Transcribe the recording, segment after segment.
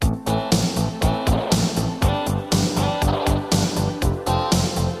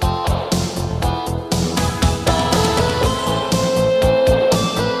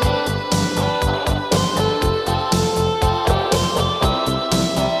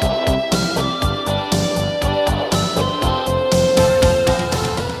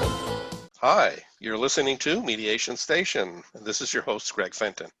Hi, you're listening to Mediation Station, and this is your host, Greg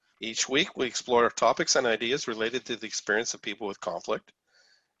Fenton. Each week, we explore topics and ideas related to the experience of people with conflict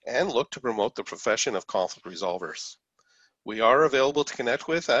and look to promote the profession of conflict resolvers. We are available to connect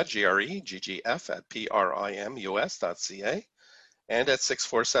with at greggf@primus.ca and at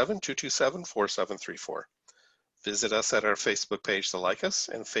 647-227-4734. Visit us at our Facebook page to like us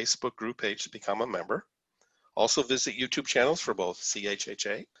and Facebook group page to become a member. Also visit YouTube channels for both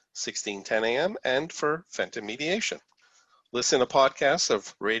CHHA 1610 AM and for Fenton Mediation. Listen to podcasts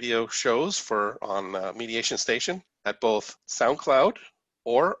of radio shows on Mediation Station at both SoundCloud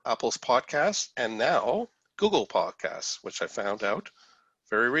or Apple's Podcasts and now Google Podcasts, which I found out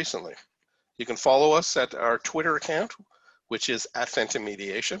very recently. You can follow us at our Twitter account, which is at Fenton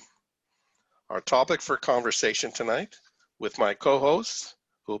Mediation. Our topic for conversation tonight with my co-host,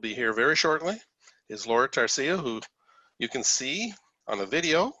 who will be here very shortly, is Laura Tarcea, who you can see on the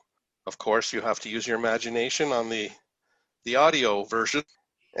video. Of course, you have to use your imagination on the audio version,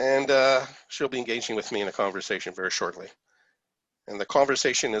 and she'll be engaging with me in a conversation very shortly. And the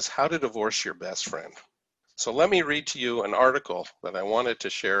conversation is how to divorce your best friend. So let me read to you an article that I wanted to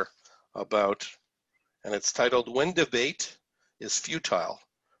share about, and it's titled, When Debate is Futile,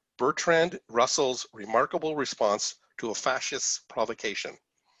 Bertrand Russell's Remarkable Response to a Fascist Provocation.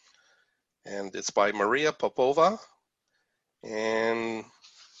 And it's by Maria Popova, and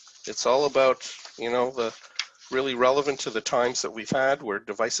it's all about, the really relevant to the times that we've had where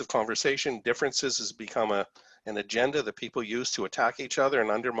divisive conversation, differences has become an agenda that people use to attack each other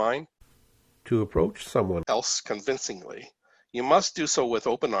and undermine. To approach someone else convincingly, you must do so with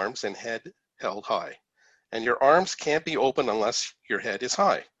open arms and head held high. And your arms can't be open unless your head is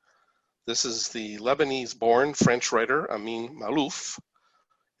high. This is the Lebanese-born French writer Amin Maalouf,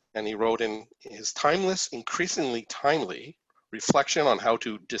 and he wrote in his timeless, increasingly timely reflection on how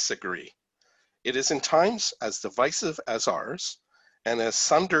to disagree. It is in times as divisive as ours, and as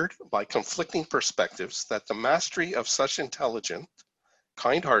sundered by conflicting perspectives, that the mastery of such intelligent,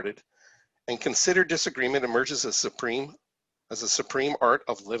 kind-hearted, and considered disagreement emerges as a supreme art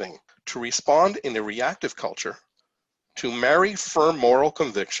of living. To respond in a reactive culture, to marry firm moral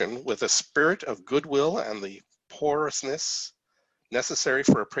conviction with a spirit of goodwill and the porousness necessary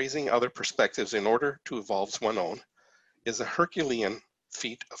for appraising other perspectives in order to evolve one's own, is a Herculean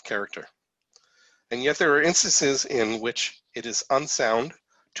feat of character. And yet there are instances in which it is unsound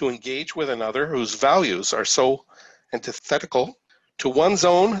to engage with another whose values are so antithetical to one's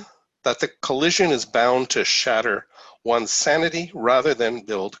own that the collision is bound to shatter one's sanity rather than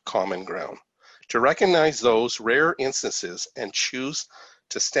build common ground. To recognize those rare instances and choose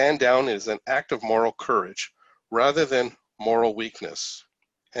to stand down is an act of moral courage rather than moral weakness.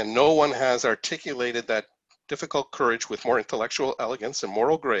 And no one has articulated that difficult courage with more intellectual elegance and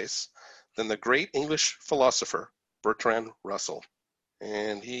moral grace than the great English philosopher Bertrand Russell.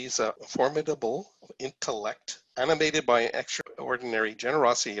 And he's a formidable intellect, animated by an extraordinary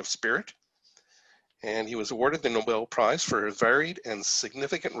generosity of spirit. And he was awarded the Nobel Prize for his varied and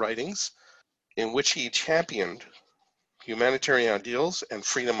significant writings in which he championed humanitarian ideals and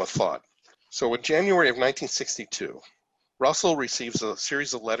freedom of thought. So in January of 1962, Russell receives a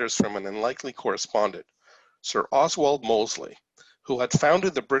series of letters from an unlikely correspondent, Sir Oswald Mosley, who had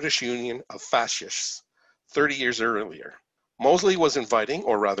founded the British Union of Fascists 30 years earlier. Mosley was inviting,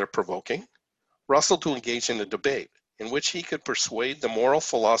 or rather provoking, Russell to engage in a debate in which he could persuade the moral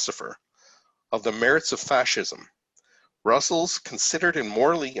philosopher of the merits of fascism. Russell's considered and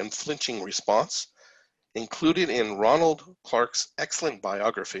morally unflinching response, included in Ronald Clark's excellent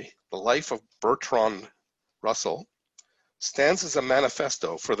biography, The Life of Bertrand Russell, stands as a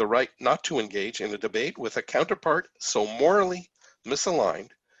manifesto for the right not to engage in a debate with a counterpart so morally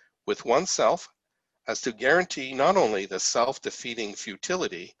misaligned with oneself as to guarantee not only the self-defeating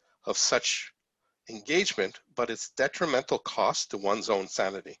futility of such engagement, but its detrimental cost to one's own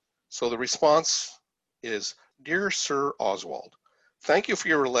sanity. So the response is, Dear Sir Oswald, thank you for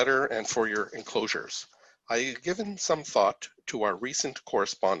your letter and for your enclosures. I have given some thought to our recent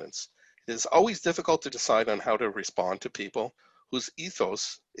correspondence. It is always difficult to decide on how to respond to people whose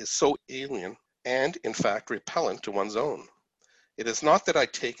ethos is so alien and, in fact, repellent to one's own. It is not that I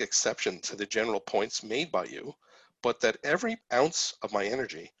take exception to the general points made by you, but that every ounce of my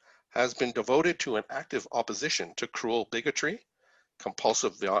energy has been devoted to an active opposition to cruel bigotry,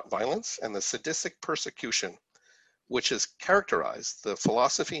 compulsive violence, and the sadistic persecution which has characterized the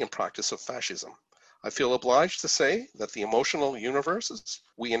philosophy and practice of fascism. I feel obliged to say that the emotional universes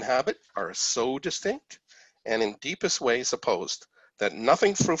we inhabit are so distinct and in deepest ways opposed that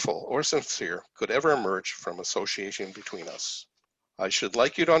nothing fruitful or sincere could ever emerge from association between us. I should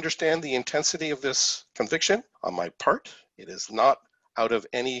like you to understand the intensity of this conviction on my part. It is not out of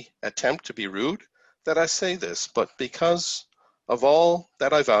any attempt to be rude that I say this, but because of all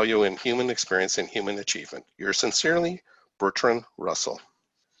that I value in human experience and human achievement. Yours sincerely, Bertrand Russell.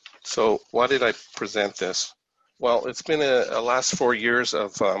 So why did I present this? Well, it's been a last 4 years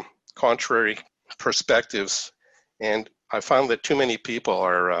of contrary perspectives, and I found that too many people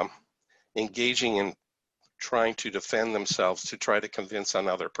are engaging in trying to defend themselves to try to convince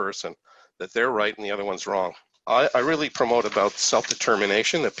another person that they're right and the other one's wrong. I really promote about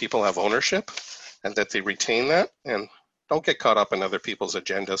self-determination, that people have ownership and that they retain that and don't get caught up in other people's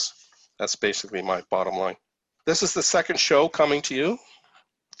agendas. That's basically my bottom line. This is the second show coming to you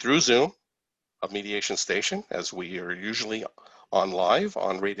through Zoom of Mediation Station, as we are usually on live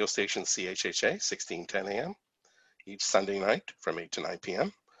on radio station CHHA 1610 AM each Sunday night from 8 to 9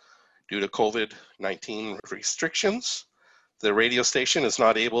 p.m. Due to COVID-19 restrictions, the radio station is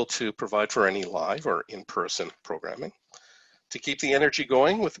not able to provide for any live or in-person programming. To keep the energy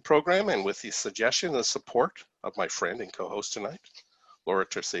going with the program and with the suggestion and support of my friend and co-host tonight, Laura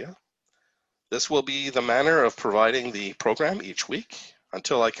Tarcea, this will be the manner of providing the program each week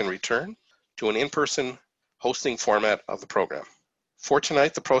until I can return to an in-person hosting format of the program. For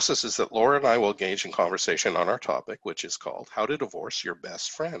tonight, the process is that Laura and I will engage in conversation on our topic, which is called How to Divorce Your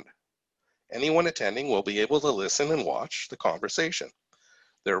Best Friend. Anyone attending will be able to listen and watch the conversation.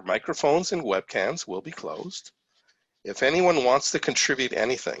 Their microphones and webcams will be closed. If anyone wants to contribute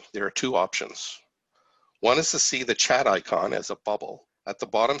anything, there are two options. One is to see the chat icon as a bubble at the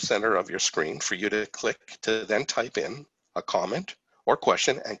bottom center of your screen for you to click to then type in a comment or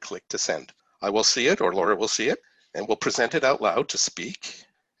question and click to send. I will see it, or Laura will see it, and will present it out loud to speak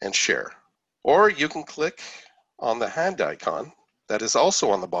and share. Or you can click on the hand icon that is also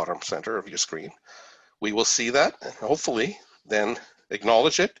on the bottom center of your screen. We will see that and hopefully then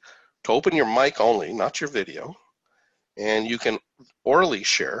acknowledge it to open your mic only, not your video, and you can orally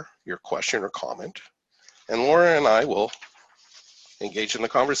share your question or comment, and Laura and I will engage in the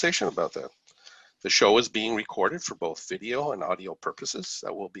conversation about that. The show is being recorded for both video and audio purposes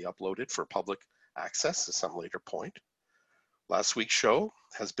that will be uploaded for public access at some later point. Last week's show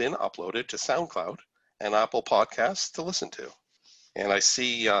has been uploaded to SoundCloud and Apple Podcasts to listen to. And I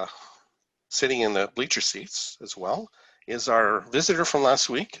see sitting in the bleacher seats as well is our visitor from last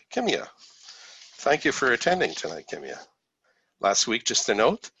week, Kimia. Thank you for attending tonight, Kimia. Last week, just a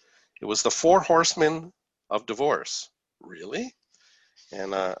note, it was the 4 horsemen of divorce. Really?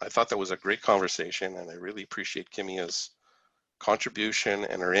 And I thought that was a great conversation, and I really appreciate Kimia's contribution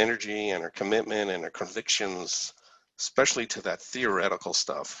and her energy and her commitment and her convictions, especially to that theoretical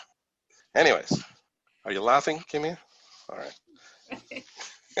stuff. Anyways, are you laughing, Kimia? All right.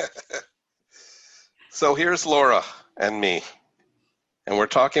 So here's Laura and me, and we're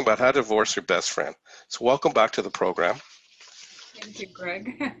talking about how to divorce your best friend. So welcome back to the program. Thank you,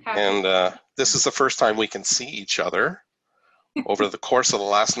 Greg. And this is the first time we can see each other over the course of the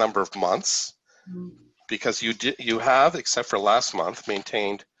last number of months, because you have, except for last month,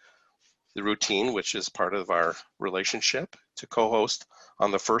 maintained the routine, which is part of our relationship, to co-host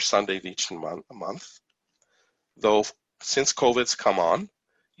on the first Sunday of each month. Though since COVID's come on,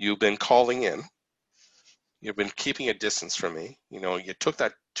 you've been calling in. You've been keeping a distance from me. You know, you took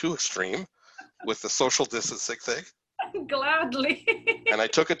that too extreme with the social distancing thing. Gladly. And I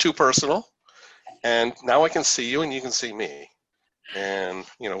took it too personal. And now I can see you and you can see me. And,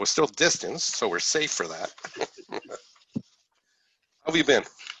 you know, we're still distanced, so we're safe for that. How have you been?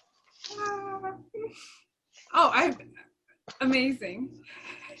 Amazing.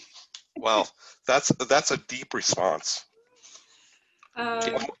 Well, that's a deep response.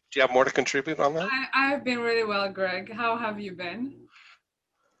 Do you have more to contribute on that? I've been really well, Greg. How have you been?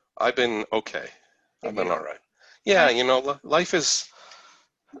 I've been okay. I've been all right. Yeah, you know, life is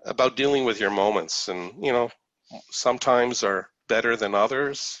about dealing with your moments, and, you know, sometimes are better than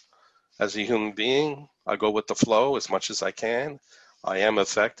others. As a human being, I go with the flow as much as I can. I am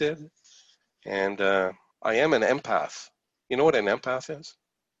affected, and I am an empath. You know what an empath is?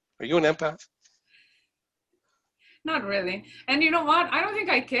 Are you an empath? Not really. And you know what? I don't think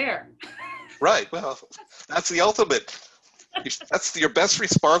I care. Right. Well, that's the ultimate. That's your best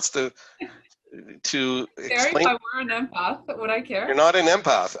response to explain. If I were an empath, would I care? You're not an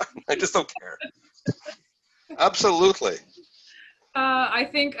empath. I just don't care. Absolutely. I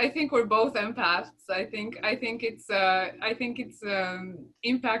think we're both empaths. I think it's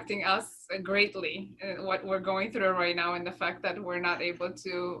impacting us greatly, what we're going through right now, and the fact that we're not able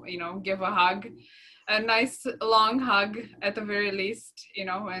to, you know, give a hug, a nice long hug at the very least, you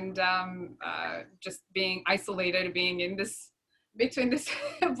know, and just being isolated, being in this between these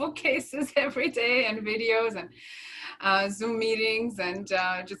bookcases every day and videos and Zoom meetings and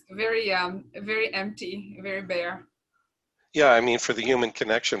just very empty, very bare. Yeah, I mean, for the human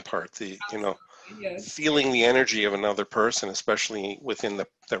connection part, Yes. feeling the energy of another person, especially within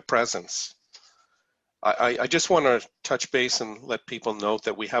their presence. I just want to touch base and let people know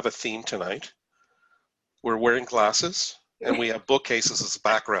that we have a theme tonight. We're wearing glasses and we have bookcases as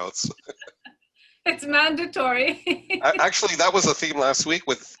backgrounds. It's mandatory. Actually, that was a theme last week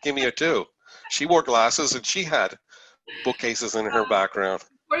with Kimia too. She wore glasses and she had bookcases in her background.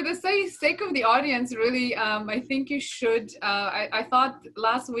 For the sake of the audience, really, I think you should. I thought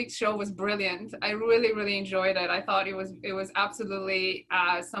last week's show was brilliant. I really enjoyed it. I thought it was absolutely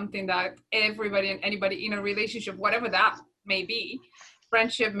something that everybody and anybody in a relationship, whatever that may be,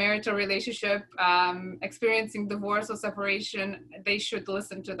 friendship, marital relationship, experiencing divorce or separation, they should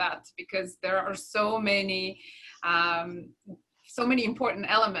listen to that because there are so many important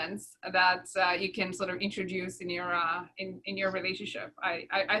elements that you can sort of introduce in your in your relationship.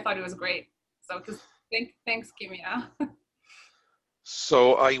 I thought it was great. So thanks, Kimia.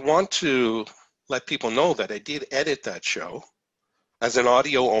 So I want to let people know that I did edit that show as an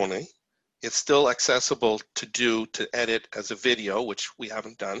audio only. It's still accessible to edit as a video, which we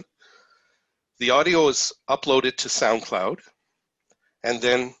haven't done. The audio is uploaded to SoundCloud, and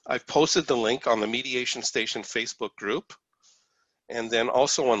then I've posted the link on the Mediation Station Facebook group, and then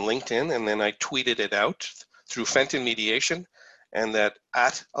also on LinkedIn, and then I tweeted it out through Fenton Mediation and that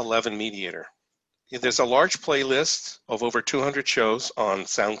at 11 Mediator. There's a large playlist of over 200 shows on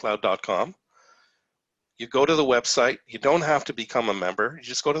soundcloud.com. You go to the website, you don't have to become a member, you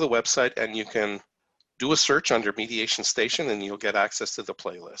just go to the website and you can do a search under Mediation Station and you'll get access to the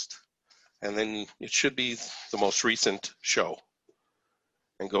playlist. And then it should be the most recent show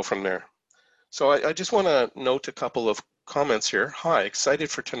and go from there. So I just want to note a couple of comments here. Hi, excited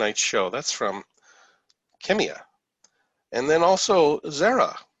for tonight's show. That's from Kimia. And then also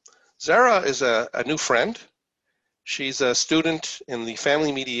Zara. Zara is a new friend. She's a student in the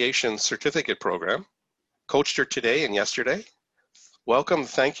Family Mediation Certificate Program. Coached her today and yesterday. Welcome.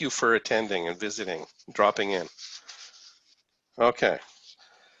 Thank you for attending and visiting, dropping in. Okay.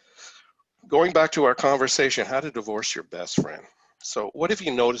 Going back to our conversation, how to divorce your best friend. So what have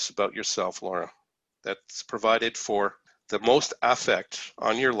you noticed about yourself, Laura, that's provided for the most affect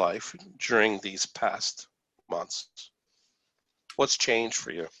on your life during these past months? What's changed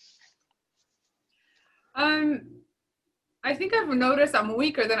for you? I think I've noticed I'm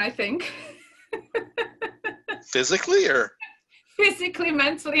weaker than I think. Physically or? Physically,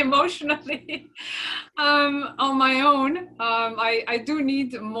 mentally, emotionally, on my own. I do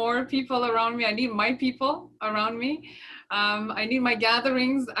need more people around me. I need my people around me. I need my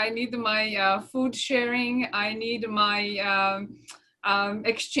gatherings. I need my food sharing. I need my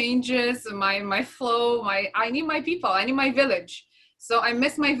exchanges, my flow. I need my people. I need my village. So I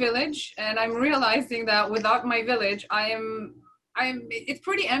miss my village, and I'm realizing that without my village, it's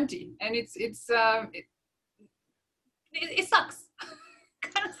pretty empty, and it sucks.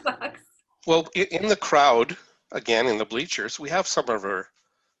 Kind of sucks. Well, in the crowd, again, in the bleachers, we have some of our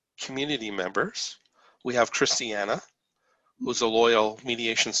community members. We have Christiana, who's a loyal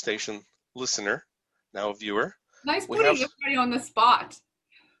Mediation Station listener, now a viewer. Nice We putting have, everybody on the spot.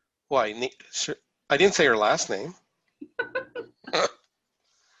 why, I didn't say her last name.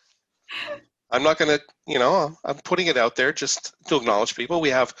 I'm not going to, I'm putting it out there just to acknowledge people. We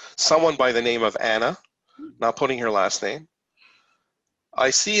have someone by the name of Anna, not putting her last name. I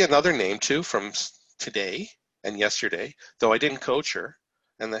see another name too from today and yesterday, though I didn't coach her,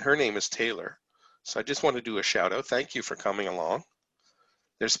 and that her name is Taylor. So I just want to do a shout out. Thank you for coming along.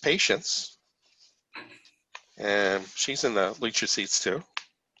 There's Patience, and she's in the bleacher seats too.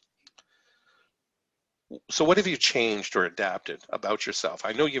 So what have you changed or adapted about yourself?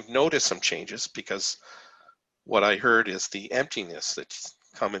 I know you've noticed some changes because what I heard is the emptiness that's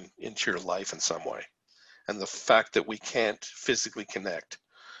coming into your life in some way, and the fact that we can't physically connect.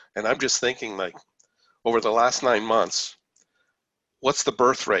 And I'm just thinking, like, over the last 9 months, what's the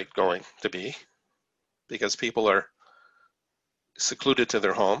birth rate going to be? Because people are secluded to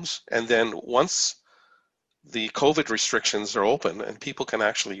their homes. And then once the COVID restrictions are open and people can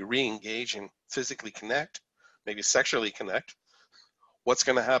actually re-engage and physically connect, maybe sexually connect, what's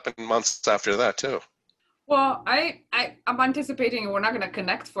going to happen months after that too? Well, I'm anticipating we're not going to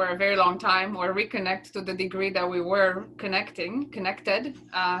connect for a very long time or reconnect to the degree that we were connected.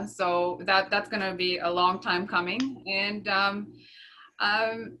 So that's going to be a long time coming. And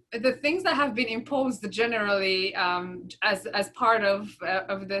The things that have been imposed generally as part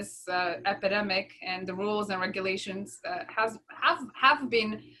of this epidemic, and the rules and regulations have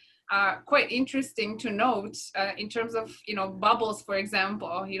been quite interesting to note, in terms of, bubbles, for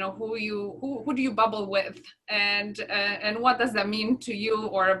example. Who do you bubble with, and what does that mean to you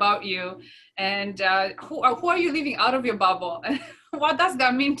or about you, and who are you leaving out of your bubble? What does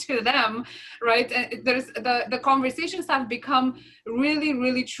that mean to them, right? And there's the conversations have become really,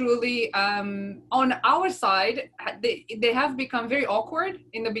 really, truly, on our side, they have become very awkward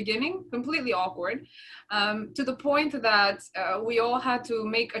in the beginning, completely awkward, to the point that we all had to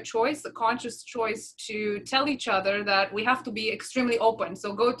make a conscious choice, to tell each other that we have to be extremely open.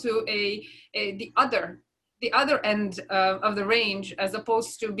 So go to the other end of the range, as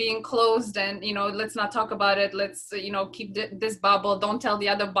opposed to being closed and, let's not talk about it. Let's, keep this bubble. Don't tell the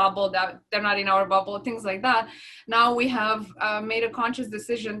other bubble that they're not in our bubble, things like that. Now we have made a conscious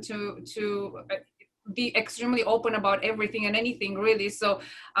decision to be extremely open about everything and anything, really. So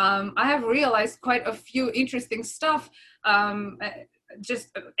I have realized quite a few interesting stuff,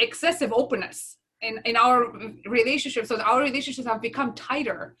 just excessive openness in our relationships. So our relationships have become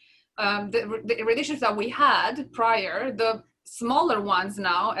tighter. The relationships that we had prior, the smaller ones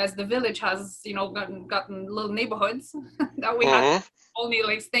now, as the village has, gotten little neighborhoods that we had Mm-hmm. only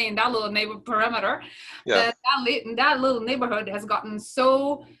like stay in that little neighbor perimeter. Yeah. That little neighborhood has gotten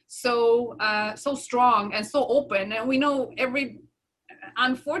so strong and so open, and we know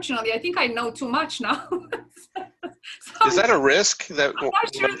unfortunately, I think I know too much now. So Is that a risk that I'm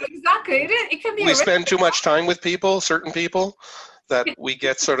not sure exactly. It can be a we risk. spend too much time with certain people, that we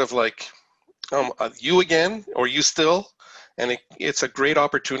get sort of like, you again, or you still, and it's a great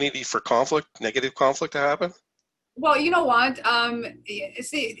opportunity for negative conflict to happen? Well, you know what?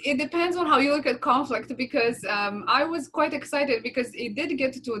 See, it depends on how you look at conflict, because I was quite excited because it did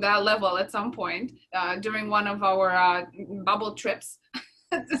get to that level at some point during one of our bubble trips.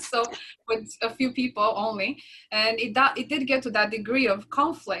 So with a few people only, and it did get to that degree of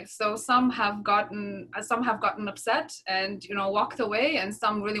conflict. So some have gotten upset and walked away, and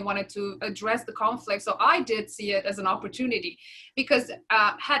some really wanted to address the conflict. So I did see it as an opportunity, because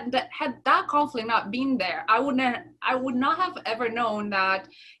had that conflict not been there, I would not have ever known that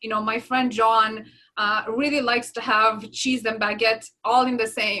my friend John really likes to have cheese and baguette all in the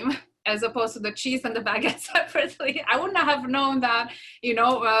same, as opposed to the cheese and the baguette separately. I wouldn't have known that,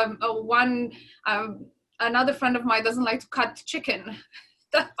 another friend of mine doesn't like to cut chicken,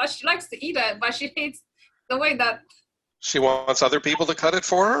 but she likes to eat it, but she hates the way that She wants other people to cut it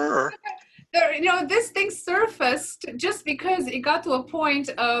for her, or? this thing surfaced just because it got to a point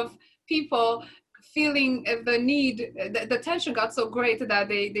of people feeling the need. The tension got so great that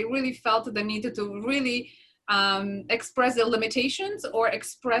they really felt the need to really express their limitations, or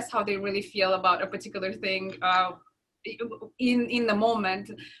express how they really feel about a particular thing in the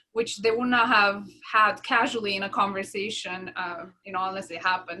moment, which they would not have had casually in a conversation, unless it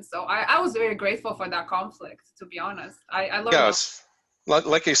happened. So I was very grateful for that conflict, to be honest. I learned Yes,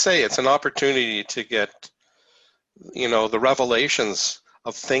 like you say, it's an opportunity to get, the revelations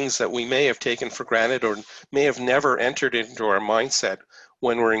of things that we may have taken for granted, or may have never entered into our mindset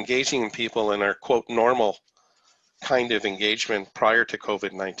when we're engaging people in our quote normal kind of engagement prior to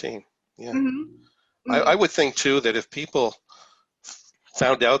COVID-19. Yeah. mm-hmm. I would think too that if people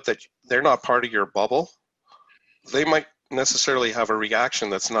found out that they're not part of your bubble, they might necessarily have a reaction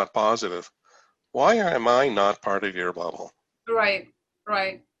that's not positive. Why am I not part of your bubble? Right.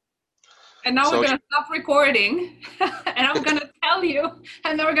 And now we're So going to stop recording, and I'm going to tell you,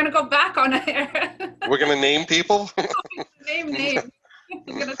 and then we're going to go back on air. we're going to name people? Name names.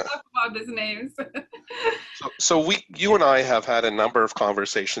 We're going to talk about these names. So you and I have had a number of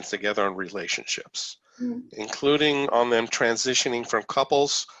conversations together on relationships, including on them transitioning from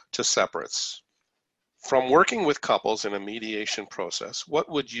couples to separates. From working with couples in a mediation process, what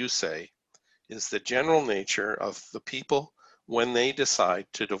would you say is the general nature of the people when they decide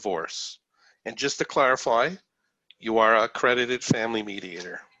to divorce? And just to clarify, you are an accredited family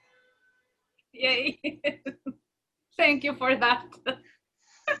mediator. Yay. Thank you for that.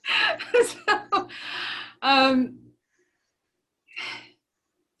 So,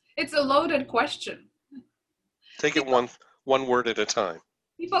 it's a loaded question. Take it one word at a time.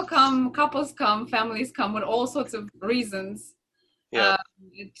 Couples come, families come with all sorts of reasons. Yeah.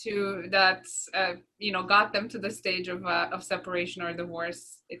 Got them to the stage of separation or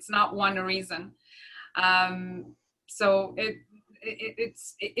divorce. It's not one reason. So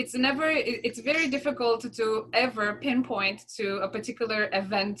it's very difficult to ever pinpoint to a particular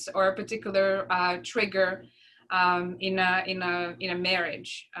event or a particular trigger in a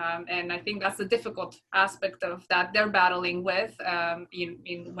marriage, and I think that's a difficult aspect of that they're battling with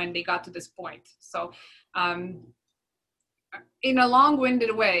in when they got to this point. So in a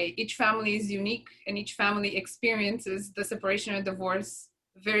long-winded way, each family is unique, and each family experiences the separation and divorce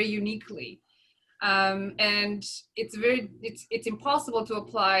very uniquely. And it's impossible to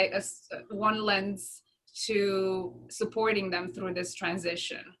apply one lens to supporting them through this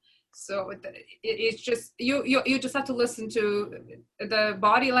transition. So it's just you just have to listen to the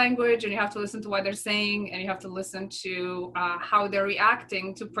body language, and you have to listen to what they're saying, and you have to listen to how they're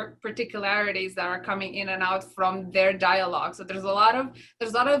reacting to particularities that are coming in and out from their dialogue. So there's a lot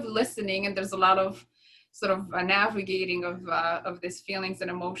of listening, and there's a lot of sort of navigating of these feelings and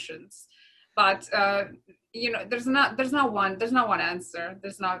emotions. But there's not one answer.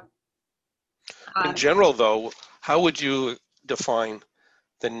 There's not. In general, though, how would you define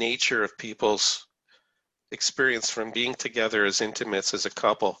the nature of people's experience from being together as intimates, as a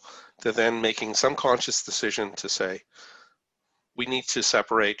couple, to then making some conscious decision to say, we need to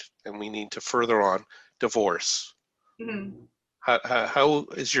separate and we need to further on divorce? Mm-hmm. How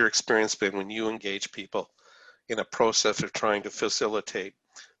has your experience been when you engage people in a process of trying to facilitate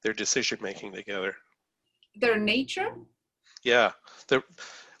their decision making together? Their nature? Yeah.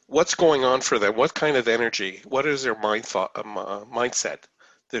 What's going on for them? What kind of energy? What is their mindset?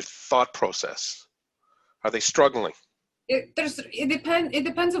 Their thought process? Are they struggling? It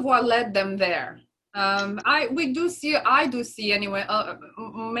depends of what led them there. I do see anyway.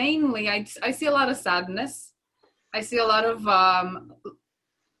 Mainly, I see a lot of sadness. I see a lot of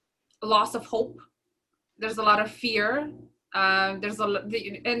loss of hope. There's a lot of fear. And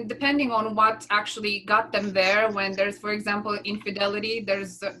depending on what actually got them there, when there's, for example, infidelity,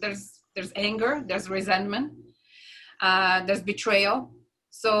 there's anger, there's resentment, there's betrayal.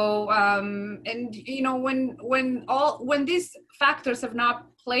 So and when these factors have not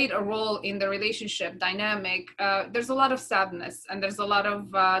played a role in the relationship dynamic, there's a lot of sadness, and there's a lot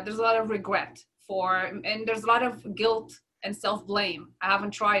of regret and there's a lot of guilt and self-blame. I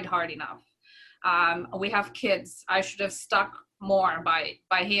haven't tried hard enough. We have kids. I should have stuck more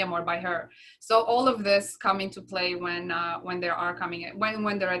by him or by her. So all of this come into play when they are coming in,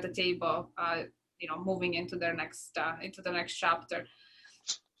 when they're at the table, moving into the next chapter.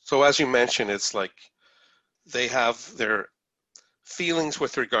 So as you mentioned, it's like they have their feelings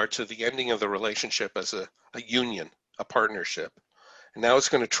with regard to the ending of the relationship as a union, a partnership. And now it's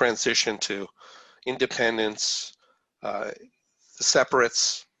going to transition to independence, the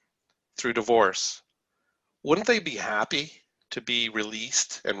separates through divorce. Wouldn't they be happy to be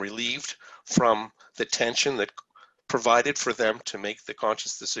released and relieved from the tension that provided for them to make the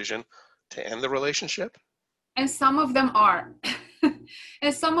conscious decision to end the relationship? And some of them are.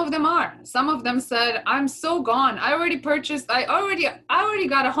 And some of them are. Some of them said, I'm so gone. I already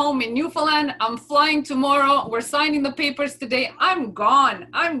got a home in Newfoundland. I'm flying tomorrow. We're signing the papers today. I'm gone.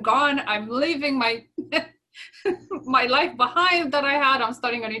 I'm leaving my my life behind that I had. I'm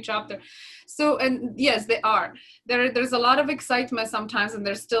starting a new chapter. So, and yes, they are. There's a lot of excitement sometimes, and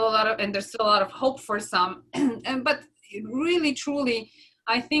there's still a lot of hope for some. But really, truly,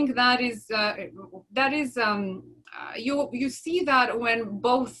 I think you see that when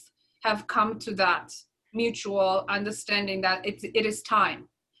both have come to that mutual understanding that it is time.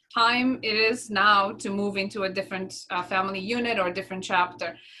 It is now to move into a different family unit or a different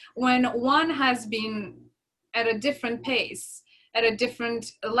chapter. When one has been at a different pace, at a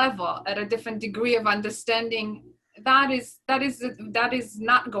different level, at a different degree of understanding, that is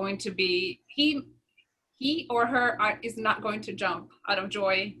not going to be, he or her is not going to jump out of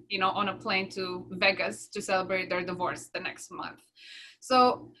joy, on a plane to Vegas to celebrate their divorce the next month.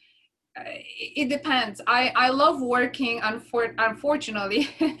 So it depends. I love working. Unfortunately,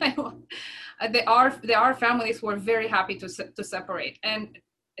 there are families who are very happy to separate, and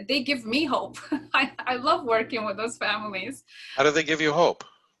they give me hope. I love working with those families. How do they give you hope?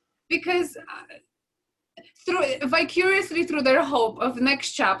 Because vicariously through their hope of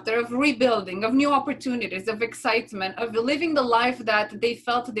next chapter, of rebuilding, of new opportunities, of excitement, of living the life that they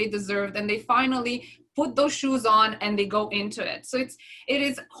felt they deserved, and they finally put those shoes on and they go into it. So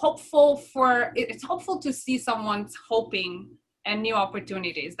it's hopeful to see someone's hoping and new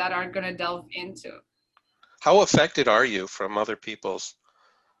opportunities that are going to delve into. How affected are you from other people's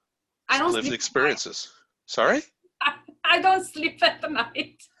lived experiences? Sorry? I don't sleep at the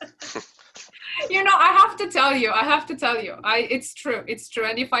night. I have to tell you, it's true.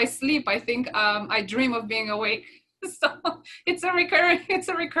 And if I sleep, I think I dream of being awake. So it's a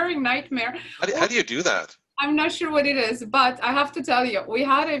recurring nightmare. How do you do that? I'm not sure what it is, but I have to tell you, we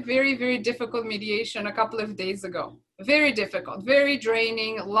had a very, very difficult mediation a couple of days ago. Very difficult, very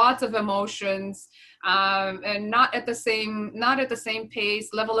draining, lots of emotions, and not at the same pace,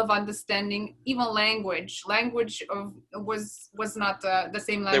 level of understanding, even language. Language was not the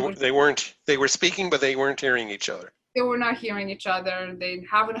same language. They were speaking, but they weren't hearing each other. They were not hearing each other. They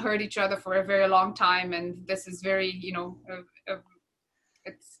haven't heard each other for a very long time, and this is very,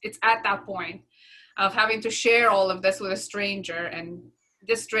 it's at that point of having to share all of this with a stranger, and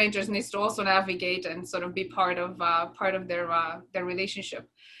this stranger needs to also navigate and sort of be part of their relationship.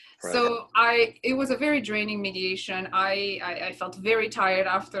 Right. So it was a very draining mediation. I felt very tired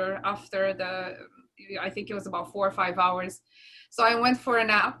after the, I think it was about 4 or 5 hours. So I went for a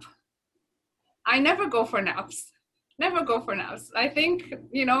nap. I never go for naps. Never go for naps. I think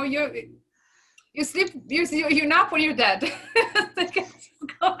you sleep, you nap when you're dead.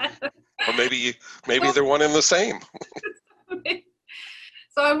 Or maybe they're one and the same.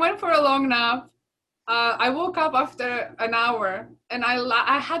 So I went for a long nap. I woke up after an hour, and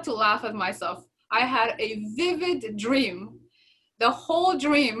I had to laugh at myself. I had a vivid dream. The whole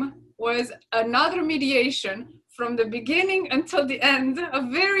dream was another mediation from the beginning until the end, a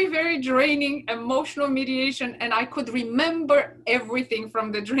very, very draining emotional mediation, and I could remember everything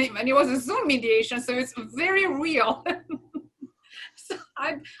from the dream. And it was a Zoom mediation, so it's very real. So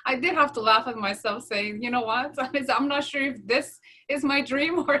I did have to laugh at myself, saying, you know what? I'm not sure if this is my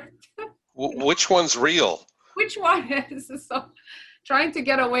dream or Which one's real? which one is. So trying to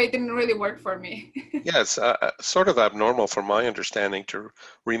get away didn't really work for me. Yeah, it's sort of abnormal from my understanding to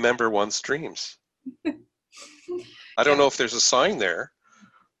remember one's dreams. I don't know if there's a sign there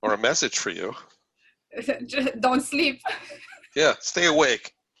or a message for you. Don't sleep. Yeah, stay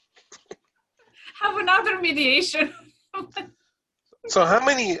awake. Have another mediation. So how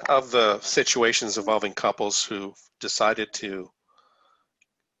many of the situations involving couples who decided to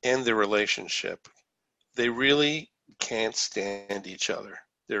end their relationship, they really can't stand each other?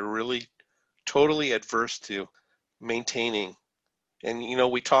 They're really totally adverse to maintaining. And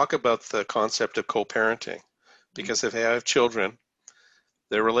we talk about the concept of co-parenting, because if they have children,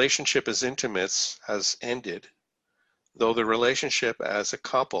 their relationship as intimates has ended, though the relationship as a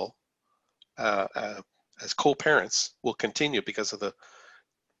couple, as co-parents, will continue because of the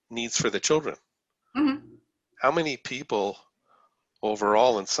needs for the children. Mm-hmm. How many people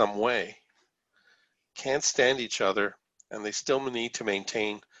overall in some way can't stand each other and they still need to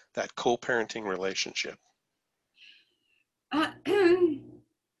maintain that co-parenting relationship?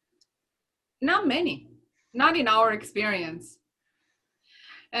 Not many, not in our experience.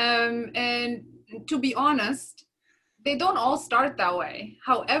 And to be honest, they don't all start that way.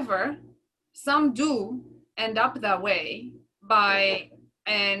 However, some do end up that way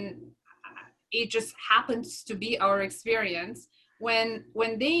and it just happens to be our experience when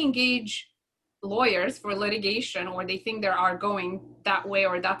they engage lawyers for litigation, or they think they are going that way,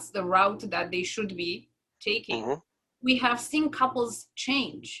 or that's the route that they should be taking. Mm-hmm. We have seen couples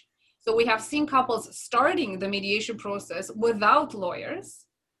change. So we have seen couples starting the mediation process without lawyers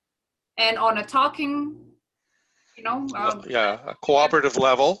and on a talking, a cooperative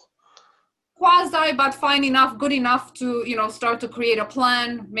level. Quasi, but fine enough, good enough to, start to create a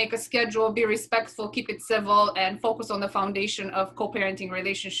plan, make a schedule, be respectful, keep it civil, and focus on the foundation of co-parenting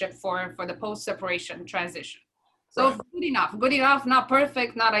relationship for the post-separation transition. So Right. Good enough, not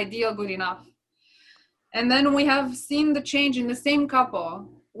perfect, not ideal, good enough. And then we have seen the change in the same couple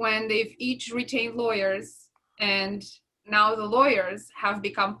when they've each retained lawyers, and now the lawyers have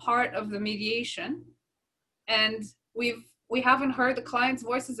become part of the mediation, and we haven't heard the clients'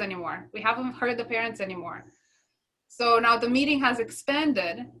 voices anymore. We haven't heard the parents anymore. So now the meeting has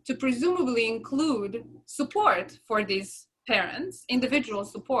expanded to presumably include support for these parents, individual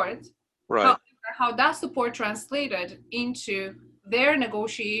support. Right. However, how that support translated into their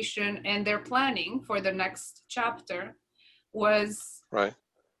negotiation and their planning for the next chapter was Right.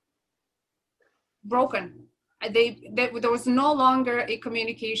 broken. There was no longer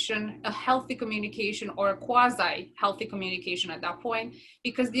a healthy communication, or a quasi-healthy communication at that point,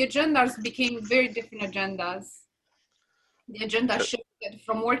 because the agendas became very different agendas. The agenda shifted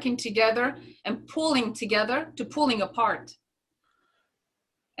from working together and pulling together to pulling apart.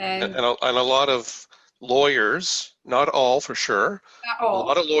 And a lot of lawyers, not all for sure, a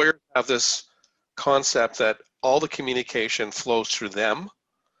lot of lawyers have this concept that all the communication flows through them.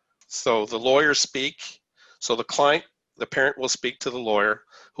 So the lawyers speak, so the parent will speak to the lawyer,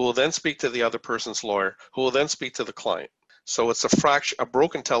 who will then speak to the other person's lawyer, who will then speak to the client. So it's a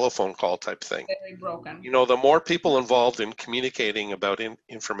broken telephone call type thing. Very broken. The more people involved in communicating about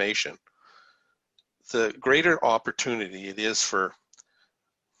information, the greater opportunity it is for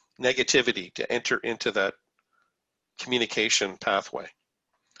negativity to enter into that communication pathway.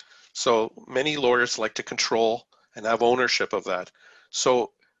 So many lawyers like to control and have ownership of that.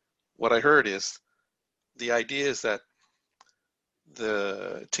 So what I heard is the idea is that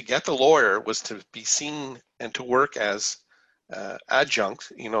to get the lawyer was to be seen and to work as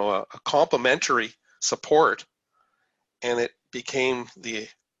adjunct, a complementary support, and it became the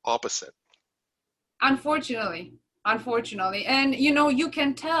opposite. Unfortunately, and you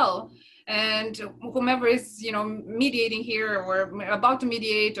can tell, and whomever is mediating here or about to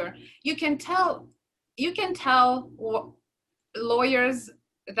mediate, or you can tell lawyers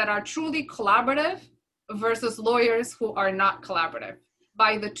that are truly collaborative versus lawyers who are not collaborative,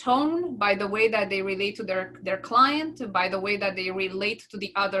 by the tone, by the way that they relate to their client, by the way that they relate to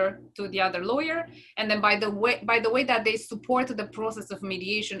the other lawyer, and then by the way that they support the process of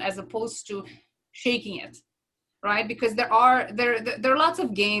mediation, as opposed to shaking it, right? Because there are lots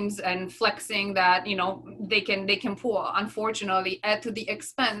of games and flexing that they can pull, unfortunately, at the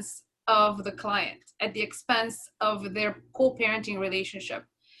expense of the client, at the expense of their co-parenting relationship.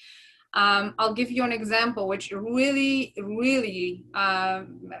 I'll give you an example which really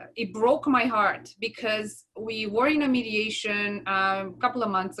it broke my heart, because we were in a mediation a couple of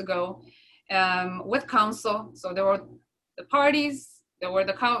months ago with counsel. So there were the parties, there were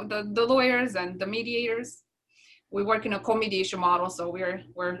the lawyers and the mediators. We work in a co-mediation model, so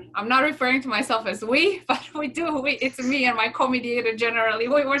I'm not referring to myself as we, but it's me and my co-mediator generally.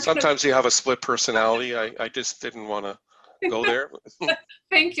 Sometimes you have a split personality. I just didn't want to go there.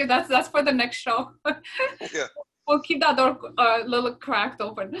 Thank you. That's for the next show. Yeah. We'll keep that door a little cracked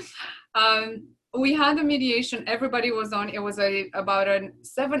open. We had a mediation. Everybody was on. It was about a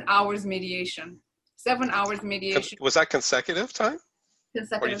 7 hours mediation. 7 hours mediation. Was that consecutive time?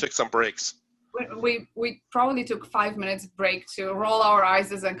 Consecutive. Or you took some breaks? We probably took 5 minutes break to roll our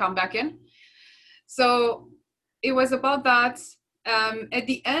eyes and come back in. So it was about that. At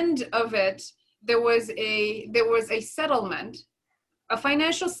the end of it, there was a settlement, a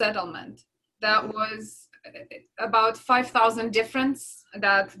financial settlement that was about 5,000 difference,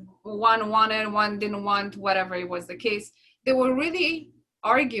 that one wanted, one didn't want, whatever it was the case. They were really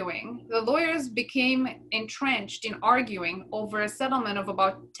arguing. The lawyers became entrenched in arguing over a settlement of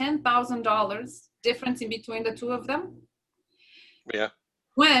about $10,000 difference in between the two of them. Yeah.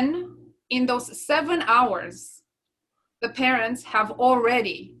 When in those 7 hours, the parents have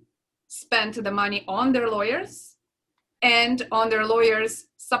already spent the money on their lawyers and on their lawyers'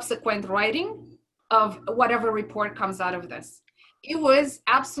 subsequent writing of whatever report comes out of this. It was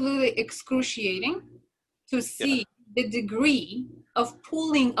absolutely excruciating to see the degree of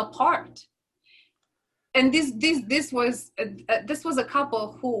pulling apart. And this was a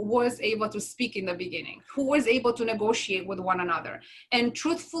couple who was able to speak in the beginning, who was able to negotiate with one another. And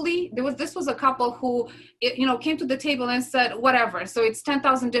truthfully, this was a couple who came to the table and said, whatever, so it's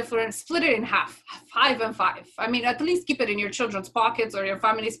 10,000 different, split it in half, 5 and 5. I mean, at least keep it in your children's pockets or your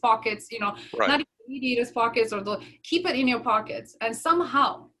family's pockets, right. Not in the mediator's pockets, or keep it in your pockets. And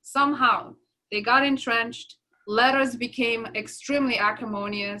somehow they got entrenched. Letters became extremely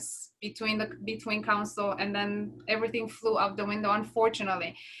acrimonious between counsel, and then everything flew out the window.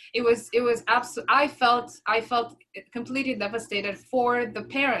 Unfortunately, it was I felt completely devastated for the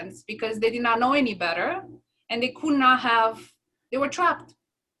parents, because they did not know any better, and they were trapped.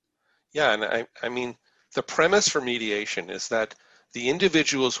 Yeah, and I mean, the premise for mediation is that the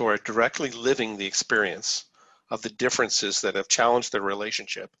individuals who are directly living the experience of the differences that have challenged their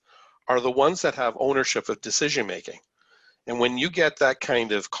relationship are the ones that have ownership of decision making. And when you get that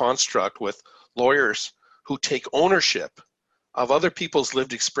kind of construct with lawyers who take ownership of other people's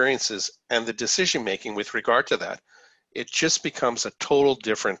lived experiences and the decision making with regard to that, it just becomes a total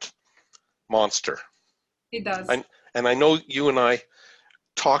different monster. It does. And I know you and I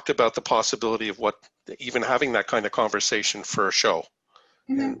talked about the possibility of even having that kind of conversation for a show.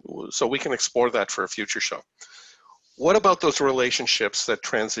 Mm-hmm. So we can explore that for a future show. What about those relationships that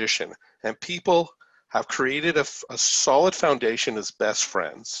transition and people have created a solid foundation as best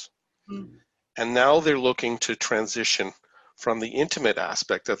friends, and now they're looking to transition from the intimate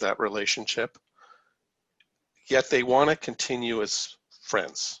aspect of that relationship, yet they want to continue as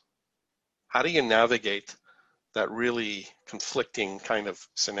friends? How do you navigate that really conflicting kind of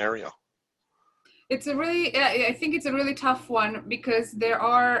scenario? I think it's a really tough one, because there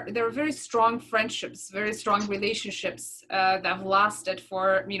are very strong friendships, very strong relationships that have lasted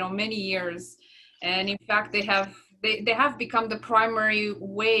for many years, and in fact they have they have become the primary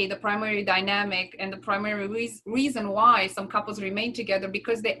way, the primary dynamic, and the primary reason why some couples remain together,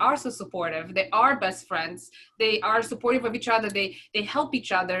 because they are so supportive. They are best friends. They are supportive of each other. They help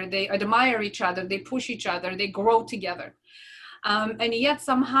each other. They admire each other. They push each other. They grow together. And yet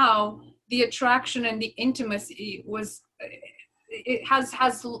somehow the attraction and the intimacy it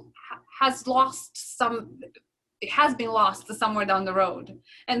has lost some. It has been lost somewhere down the road,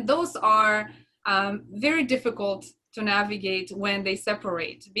 and those are very difficult to navigate when they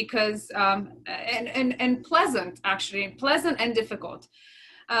separate, because and pleasant, actually pleasant and difficult.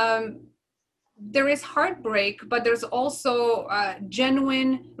 There is heartbreak, but there's also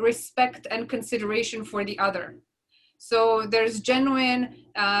genuine respect and consideration for the other. So there's genuine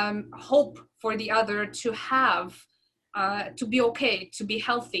hope for the other to have, to be okay, to be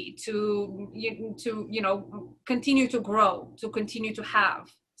healthy, to continue to grow, to continue to have.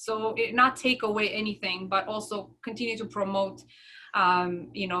 So not take away anything, but also continue to promote,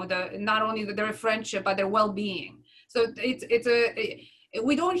 not only their friendship but their well-being. So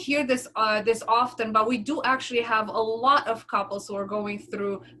we don't hear this this often, but we do actually have a lot of couples who are going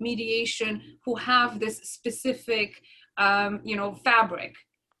through mediation who have this specific, fabric.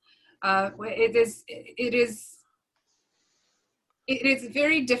 It is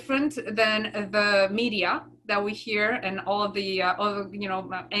very different than the media that we hear, and all of the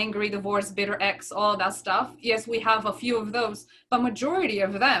angry divorce, bitter ex, all that stuff. Yes, we have a few of those, but majority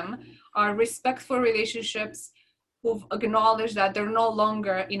of them are respectful relationships who've acknowledged that they're no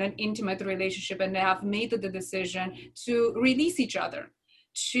longer in an intimate relationship, and they have made the decision to release each other,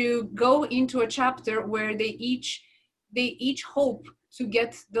 to go into a chapter where they each hope to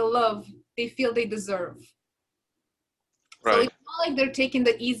get the love they feel they deserve. So Right. it's not like they're taking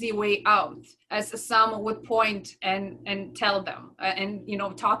the easy way out, as some would point and tell them, and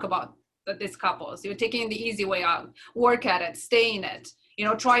talk about this couples. You're taking the easy way out. Work at it, stay in it.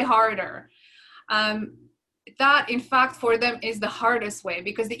 Try harder. That, in fact, for them is the hardest way,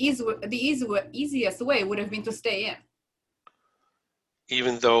 because the easiest way would have been to stay in.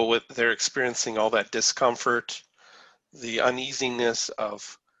 Even though they're experiencing all that discomfort, the uneasiness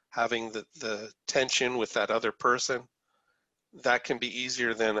of having the tension with that other person, that can be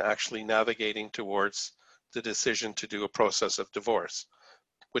easier than actually navigating towards the decision to do a process of divorce,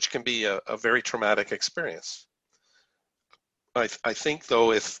 which can be a very traumatic experience. I think,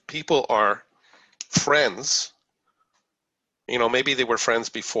 though, if people are friends, maybe they were friends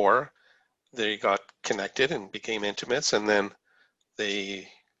before, they got connected and became intimates, and then they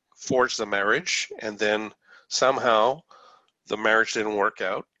forged the marriage, and then somehow the marriage didn't work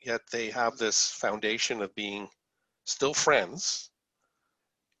out, yet they have this foundation of being still friends,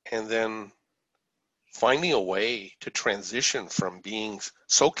 and then finding a way to transition from being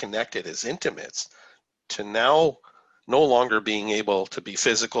so connected as intimates to now no longer being able to be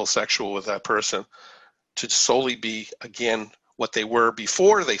physical, sexual with that person, to solely be, again, what they were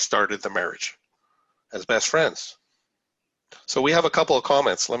before they started the marriage, as best friends. So we have a couple of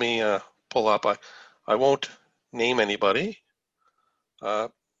comments. Let me pull up. I won't name anybody.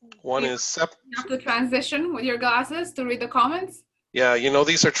 One is... You have to transition with your glasses to read the comments? Yeah,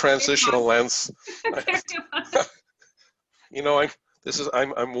 these are transitional lens.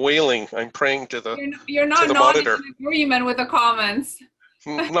 I'm wailing. I'm praying to the You're not to the nodding monitor. in agreement with the comments.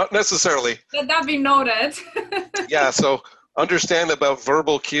 Not necessarily. Let that be noted. Yeah, so understand about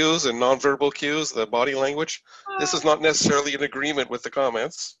verbal cues and nonverbal cues, the body language. This is not necessarily in agreement with the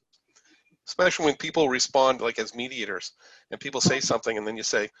comments, especially when people respond like as mediators and people say something and then you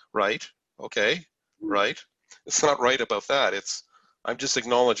say, right, okay, right. It's not right about that. I'm just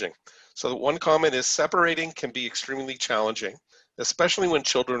acknowledging. So one comment is, separating can be extremely challenging, especially when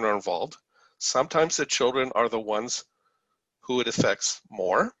children are involved. Sometimes the children are the ones who it affects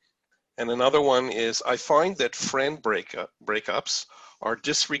more. And another one is, I find that friend breakups are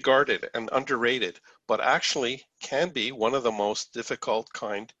disregarded and underrated, but actually can be one of the most difficult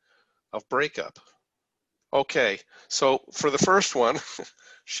kind of breakup. Okay, so for the first one,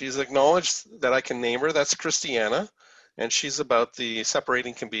 she's acknowledged that I can name her. That's Christiana, and she's about the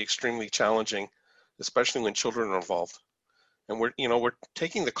separating can be extremely challenging, especially when children are involved. And we're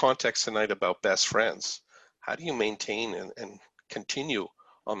taking the context tonight about best friends. How do you maintain and continue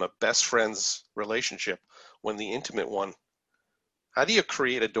on the best friends relationship when the intimate one? How do you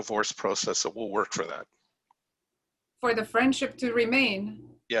create a divorce process that will work for that? For the friendship to remain.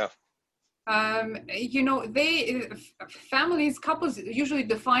 Yeah. Families, couples usually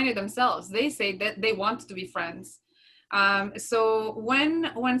define it themselves. They say that they want to be friends. So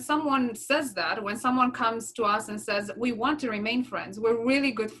when someone says that, when someone comes to us and says, we want to remain friends, we're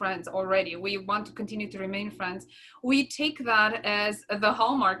really good friends already, we want to continue to remain friends, we take that as the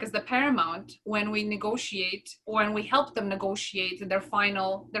hallmark, as the paramount when we negotiate, when we help them negotiate their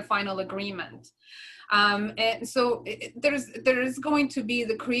final agreement. And so there is going to be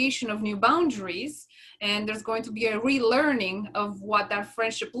the creation of new boundaries, and there's going to be a relearning of what that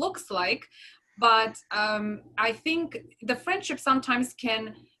friendship looks like. But I think the friendship sometimes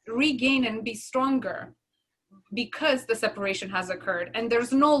can regain and be stronger because the separation has occurred, and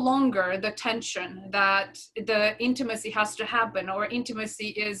there's no longer the tension that the intimacy has to happen, or intimacy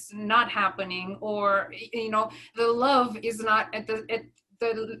is not happening, or the love is not at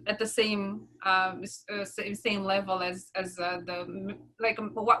the same same level as the, like,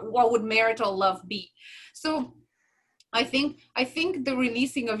 what would marital love be. So I think the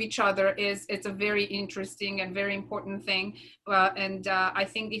releasing of each other it's a very interesting and very important thing, and I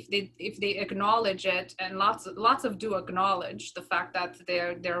think if they acknowledge it, and lots of do acknowledge the fact that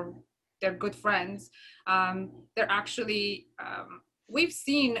they're good friends, they're actually we've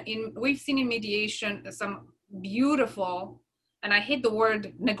seen in mediation some beautiful, and I hate the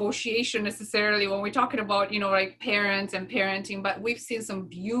word negotiation necessarily when we're talking about like parents and parenting, but we've seen some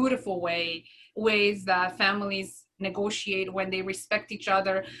beautiful ways that families negotiate when they respect each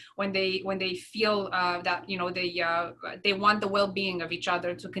other, when they feel that they want the well-being of each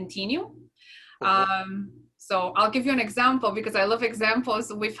other to continue. So I'll give you an example because I love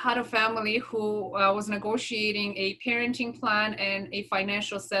examples. We've had a family who was negotiating a parenting plan and a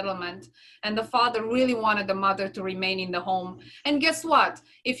financial settlement, and the father really wanted the mother to remain in the home. And guess what?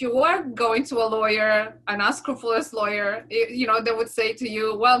 If you were going to a lawyer, an unscrupulous lawyer, they would say to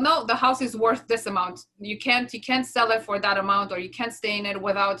you, well, no, the house is worth this amount. You can't sell it for that amount, or you can't stay in it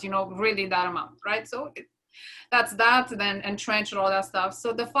without, really that amount, right? So that's that, then entrenched all that stuff.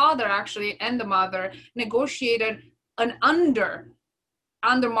 So the father actually and the mother negotiated an under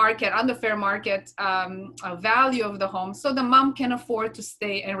fair market value of the home, so the mom can afford to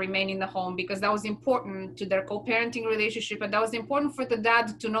stay and remain in the home, because that was important to their co-parenting relationship, and that was important for the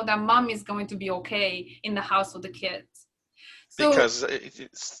dad to know that mom is going to be okay in the house with the kids. So, Because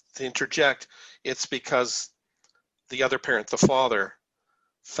to interject, it's because the other parent, the father,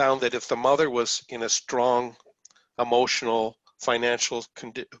 found that if the mother was in a strong emotional, financial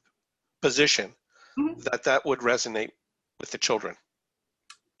position, mhm. that would resonate with the children.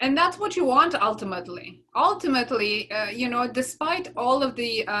 And that's what you want ultimately. Despite all of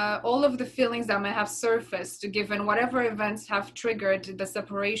the feelings that may have surfaced given whatever events have triggered the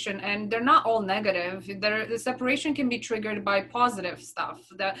separation, and they're not all negative. The separation can be triggered by positive stuff.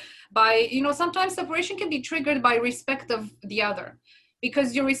 Sometimes separation can be triggered by respect of the other,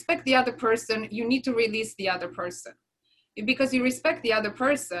 because you respect the other person. You need to release the other person, because you respect the other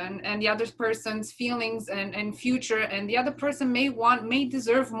person and the other person's feelings and future, and the other person may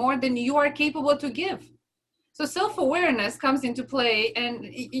deserve more than you are capable to give. So self-awareness comes into play, and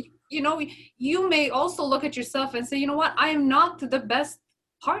you may also look at yourself and say, you know what, I am not the best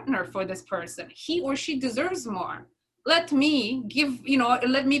partner for this person. He or she deserves more. Let me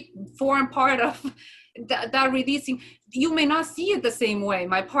form part of that releasing. You may not see it the same way,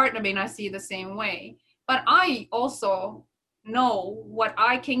 my partner may not see it the same way, but I also know what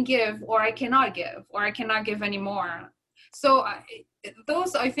I can give, or I cannot give, or I cannot give anymore. So I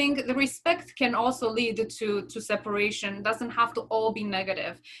think the respect can also lead to separation. It doesn't have to all be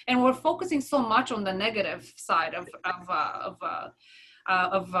negative, and we're focusing so much on the negative side of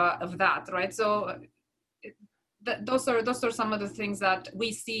that, right? So those are some of the things that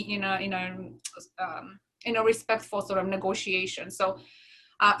we see in a respectful sort of negotiation. So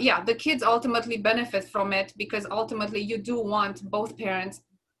the kids ultimately benefit from it, because ultimately you do want both parents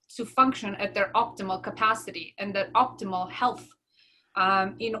to function at their optimal capacity and their optimal health,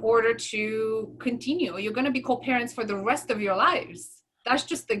 in order to continue. You're going to be co-parents for the rest of your lives. That's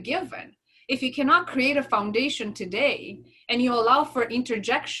just a given. If you cannot create a foundation today, and you allow for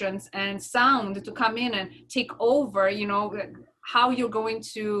interjections and sound to come in and take over, how you're going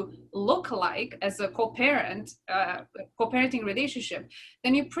to look like as a co-parenting relationship,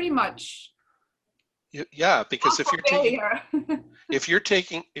 then you pretty much Because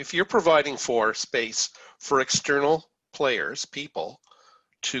if you're providing for space for external players, people,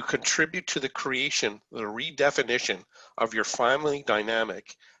 to contribute to the creation, the redefinition of your family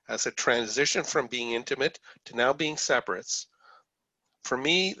dynamic as a transition from being intimate to now being separates, for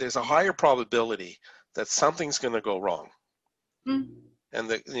me, there's a higher probability that something's going to go wrong. And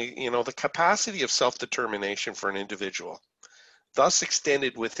the capacity of self-determination for an individual, thus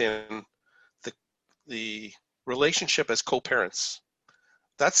extended within the relationship as co-parents.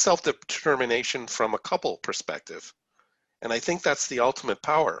 That's self-determination from a couple perspective. And I think that's the ultimate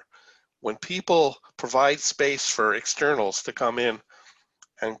power. When people provide space for externals to come in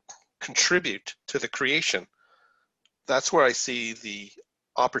and contribute to the creation, that's where I see the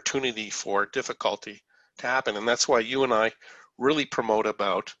opportunity for difficulty to happen. And that's why you and I really promote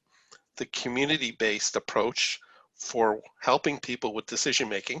about the community-based approach for helping people with decision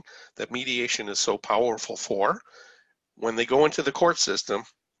making that mediation is so powerful for. When they go into the court system,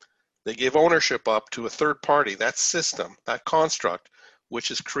 they give ownership up to a third party, that system, that construct,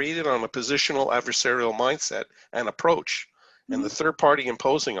 which is created on a positional adversarial mindset and approach, and the third party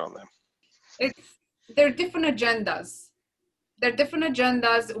imposing on them. There are different agendas. There are different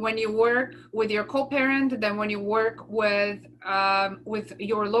agendas when you work with your co-parent than when you work with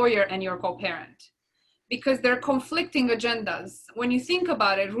your lawyer and your co-parent, because they're conflicting agendas. When you think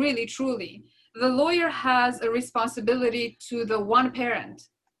about it, really, truly, the lawyer has a responsibility to the one parent,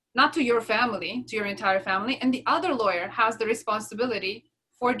 not to your family, to your entire family, and the other lawyer has the responsibility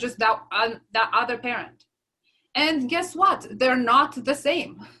for just that other parent. And guess what? They're not the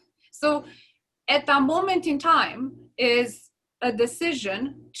same. So at that moment in time is a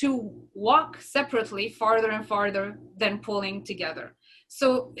decision to walk separately farther and farther than pulling together.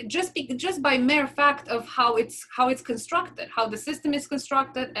 So just by mere fact of how it's constructed, how the system is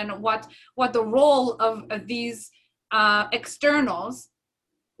constructed, and what the role of these externals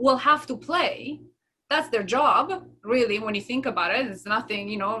will have to play, that's their job, really, when you think about it. It's nothing,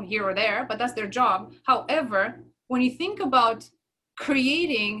 here or there, but that's their job. However, when you think about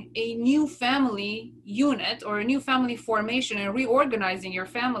creating a new family unit or a new family formation and reorganizing your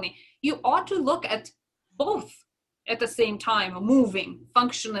family, you ought to look at both at the same time, moving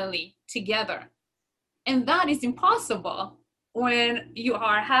functionally together. And that is impossible when you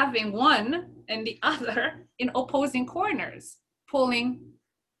are having one and the other in opposing corners, pulling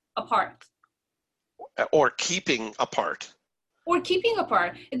apart. Or keeping apart.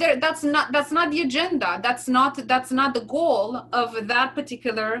 That's not the agenda. That's not the goal of that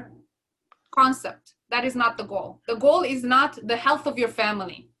particular concept. That is not the goal. The goal is not the health of your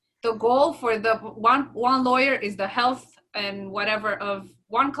family. The goal for the one lawyer is the health and whatever of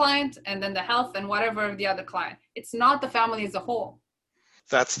one client, and then the health and whatever of the other client. It's not the family as a whole.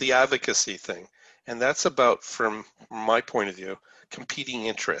 That's the advocacy thing. And that's about, from my point of view, competing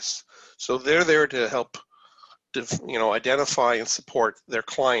interests. So they're there to help identify and support their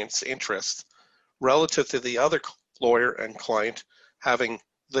client's interests relative to the other lawyer and client having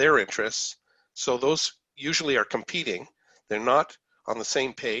their interests. So those usually are competing. They're not on the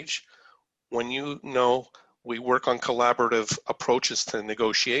same page. When we work on collaborative approaches to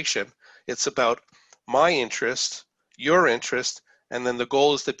negotiation, it's about my interest, your interest, and then the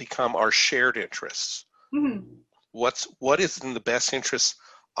goal is to become our shared interests. Mm-hmm. What is in the best interest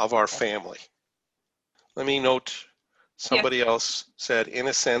of our family? Let me note, somebody else said, in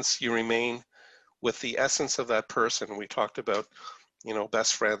a sense, you remain with the essence of that person. We talked about,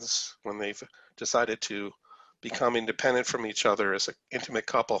 best friends when they've decided to become independent from each other as an intimate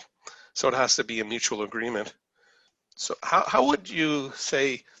couple. So it has to be a mutual agreement. So how would you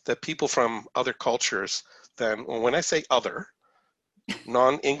say that people from other cultures, then, when I say other,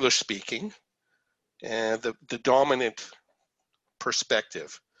 non-English speaking, and the dominant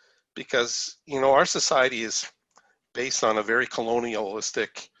perspective, because our society is based on a very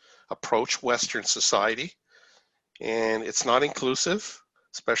colonialistic approach, Western society, and it's not inclusive,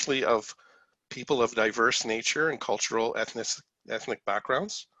 especially of people of diverse nature and cultural ethnic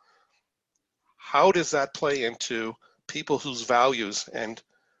backgrounds. How does that play into people whose values and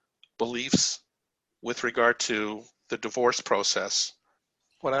beliefs with regard to the divorce process?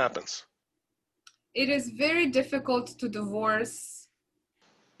 What happens? It is very difficult to divorce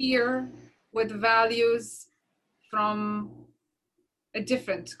here with values from a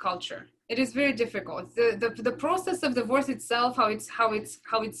different culture. It is very difficult. The process of divorce itself, how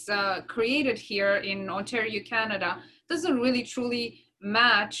it's created here in Ontario, Canada, doesn't really truly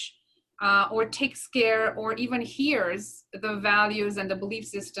match or takes care or even hears the values and the belief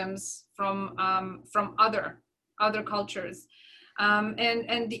systems from other cultures,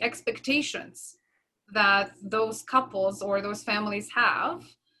 and the expectations that those couples or those families have.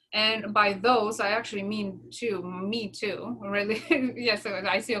 And by those, I actually mean me too, really. Yes,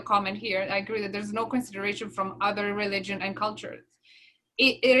 I see a comment here. I agree that there's no consideration from other religion and cultures.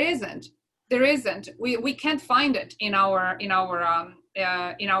 It isn't. There isn't. We can't find it in our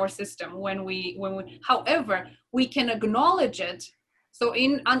system when we. However, we can acknowledge it. So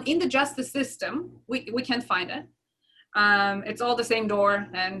in the justice system, we can't find it. It's all the same door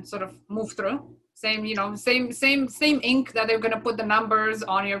and sort of move through. Same, you know, same ink that they're going to put the numbers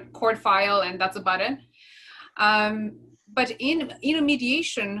on your court file, and that's about it. But in a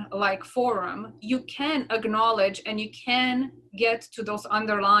mediation like forum, you can acknowledge and you can get to those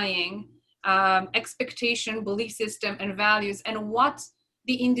underlying expectation, belief system, and values, and what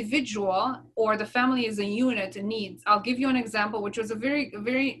the individual or the family as a unit needs. I'll give you an example, which was a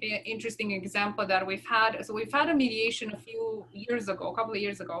very interesting example that we've had. So we've had a mediation a couple of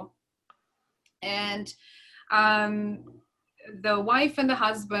years ago, and the wife and the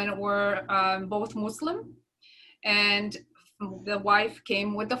husband were both Muslim, and the wife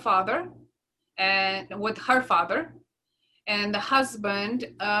came with the father and with her father, and the husband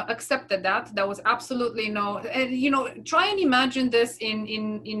accepted that. There was absolutely no, and you know, try and imagine this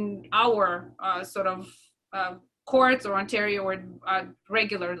in our sort of courts or Ontario or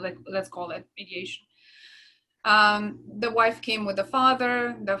regular, let's call it mediation. The wife came with the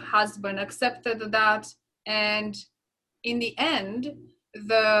father, the husband accepted that, and in the end,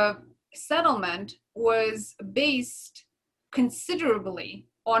 the settlement was based considerably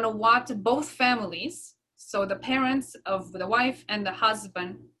on what both families, so the parents of the wife and the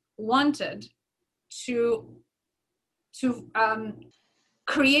husband, wanted to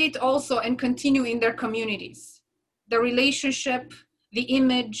create also and continue in their communities. The relationship, the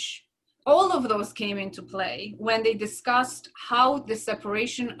image, all of those came into play when they discussed how the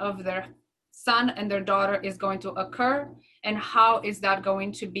separation of their son and their daughter is going to occur, and how is that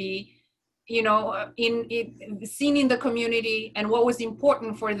going to be, you know, seen in the community, and what was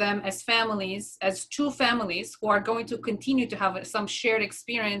important for them as families, as two families who are going to continue to have some shared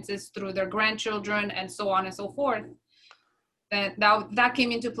experiences through their grandchildren and so on and so forth. And that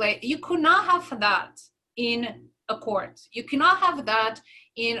came into play. You could not have that in a court. You cannot have that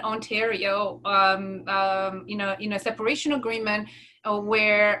in Ontario, in a separation agreement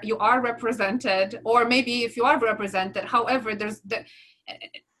where you are represented, or maybe if you are represented. However,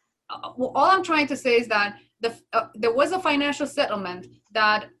 all I'm trying to say is that there was a financial settlement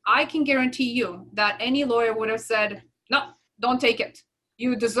that I can guarantee you that any lawyer would have said, no, don't take it.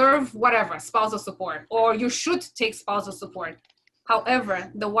 You deserve whatever, spousal support, or you should take spousal support.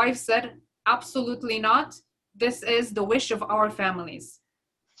 However, the wife said, absolutely not. This is the wish of our families.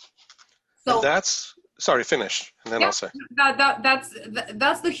 So and that's, sorry, finish, and then yeah, I'll say.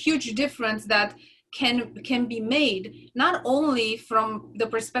 That's the huge difference that can be made, not only from the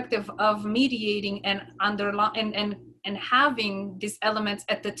perspective of mediating and and having these elements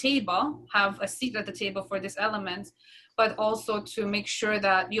at the table, have a seat at the table for these elements, but also to make sure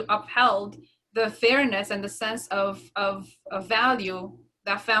that you upheld the fairness and the sense of value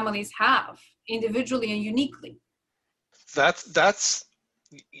that families have individually and uniquely. That's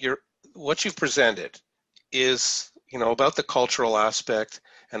what you've presented is, you know, about the cultural aspect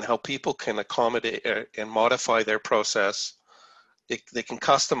and how people can accommodate and modify their process. They can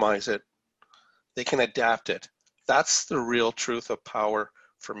customize it. They can adapt it. That's the real truth of power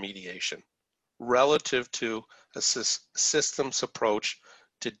for mediation, relative to a systems approach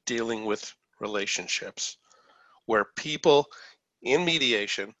to dealing with relationships, where people in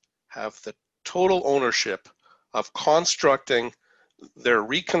mediation have the total ownership of constructing their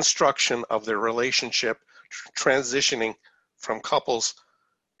reconstruction of their relationship, transitioning from couples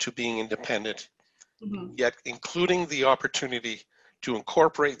to being independent, yet including the opportunity to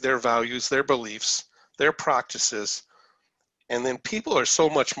incorporate their values, their beliefs, their practices. And then people are so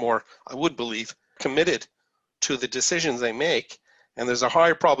much more, I would believe, committed to the decisions they make, and there's a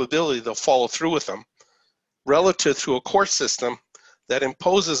higher probability they'll follow through with them, relative to a court system that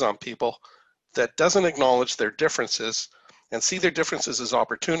imposes on people, that doesn't acknowledge their differences and see their differences as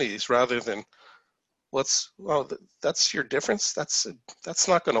opportunities rather than that's your difference. That's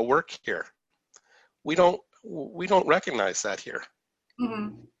not going to work here. We don't recognize that here.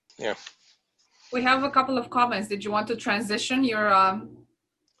 Mm-hmm. Yeah. We have a couple of comments. Did you want to transition your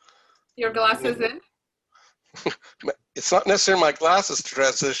glasses in? It's not necessarily my glasses to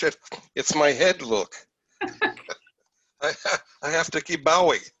transition. It's my head look. I have to keep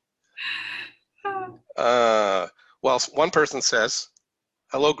bowing. Well, one person says,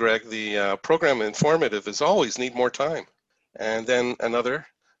 hello, Greg, the program informative is always need more time. And then another,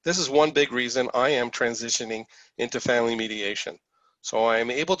 this is one big reason I am transitioning into family mediation. So I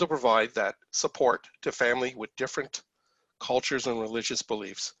am able to provide that support to family with different cultures and religious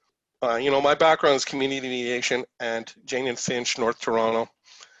beliefs. My background is community mediation and Jane and Finch, North Toronto.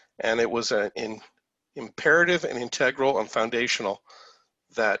 And it was imperative and integral and foundational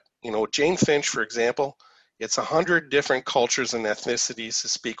that, Jane Finch, for example, it's 100 different cultures and ethnicities to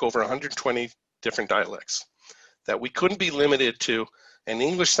speak over 120 different dialects, that we couldn't be limited to an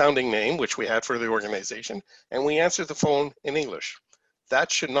English sounding name, which we had for the organization, and we answered the phone in English.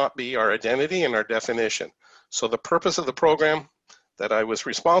 That should not be our identity and our definition. So the purpose of the program that I was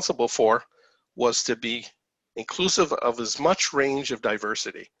responsible for was to be inclusive of as much range of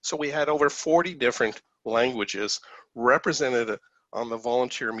diversity. So we had over 40 different languages represented on the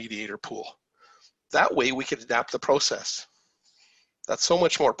volunteer mediator pool. That way we could adapt the process. That's so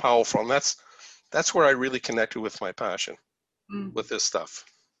much more powerful, and that's where I really connected with my passion with this stuff.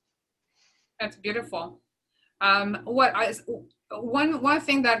 That's beautiful. One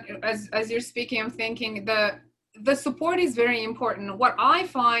thing that as you're speaking, I'm thinking the support is very important. What I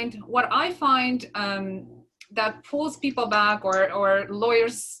find that pulls people back, or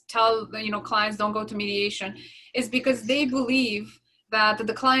lawyers tell clients don't go to mediation, is because they believe that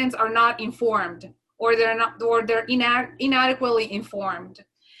the clients are not informed, or they're inadequately informed,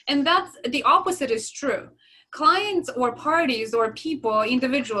 and that's the opposite is true. Clients or parties or people,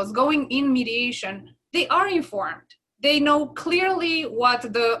 individuals going in mediation, they are informed. They know clearly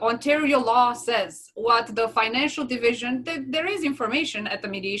what the Ontario law says, what the financial division, there is information at the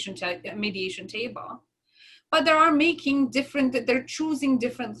mediation table, but they're choosing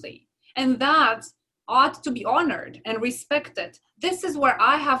differently. And that ought to be honored and respected. This is where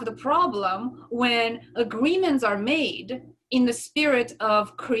I have the problem when agreements are made in the spirit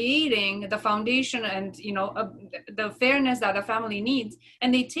of creating the foundation and the fairness that a family needs,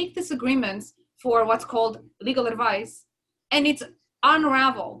 and they take these agreements for what's called legal advice, and it's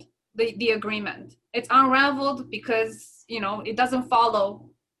unraveled. The agreement, it's unraveled because it doesn't follow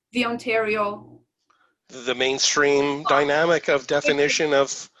the Ontario, the mainstream dynamic of definition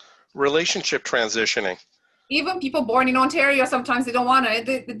of relationship transitioning. Even people born in Ontario, sometimes they don't want to.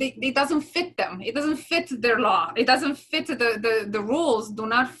 It doesn't fit them. It doesn't fit their law. It doesn't fit the rules. Do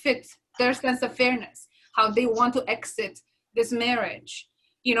not fit their sense of fairness. How they want to exit this marriage.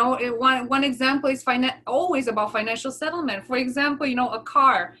 One example is always about financial settlement. For example, a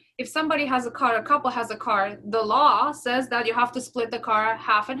car. If somebody has a car, a couple has a car, the law says that you have to split the car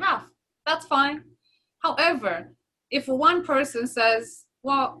half and half. That's fine. However, if one person says,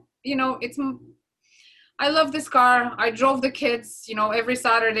 well, I love this car. I drove the kids, every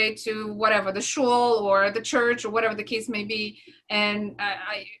Saturday to whatever, the shul or the church or whatever the case may be. And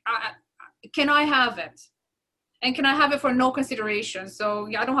can I have it? And can I have it for no consideration? So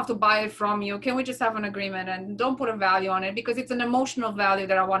I don't have to buy it from you. Can we just have an agreement and don't put a value on it, because it's an emotional value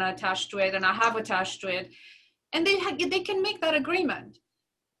that I want to attach to it and I have attached to it. And they can make that agreement.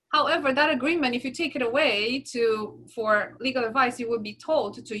 However, that agreement, if you take it away for legal advice, you would be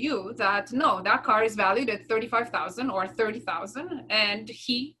told to you that no, that car is valued at $35,000 or $30,000, and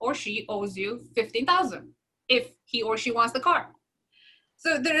he or she owes you $15,000 if he or she wants the car.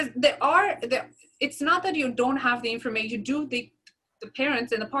 So it's not that you don't have the information. The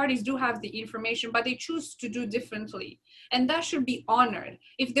parents and the parties do have the information, but they choose to do differently, and that should be honored.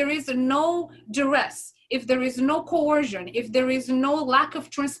 If there is no duress, if there is no coercion, if there is no lack of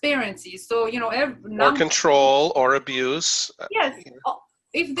transparency, so or control or abuse, yes,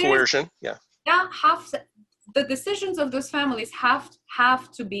 if coercion, the decisions of those families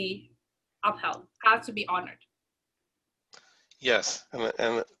have to be upheld, have to be honored. Yes,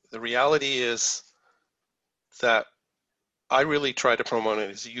 and the reality is that I really try to promote it,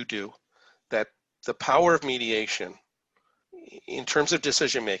 as you do, that the power of mediation in terms of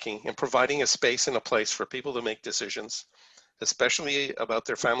decision making and providing a space and a place for people to make decisions, especially about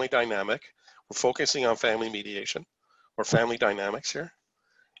their family dynamic. We're focusing on family mediation or family dynamics here.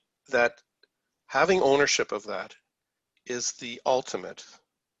 That having ownership of that is the ultimate,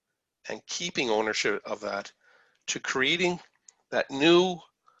 and keeping ownership of that to creating that new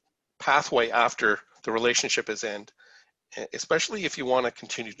pathway after the relationship is end, especially if you want to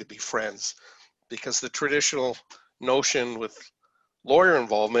continue to be friends, because the traditional notion with lawyer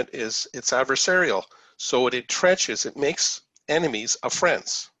involvement is it's adversarial. So it entrenches, it makes enemies of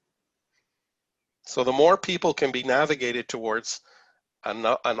friends. So the more people can be navigated towards an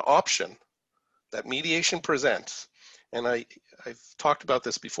option that mediation presents, and I've talked about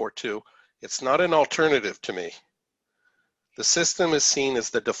this before too, it's not an alternative to me. The system is seen as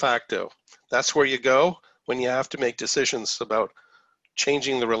the de facto. That's where you go when you have to make decisions about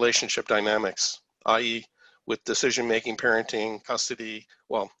changing the relationship dynamics, i.e. with decision-making, parenting, custody,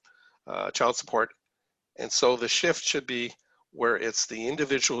 child support. And so the shift should be where it's the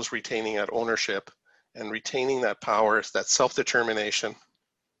individuals retaining that ownership and retaining that power, that self-determination.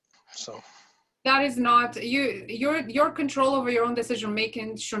 So that is not your control over your own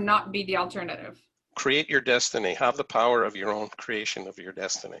decision-making should not be the alternative. Create your destiny. Have the power of your own creation of your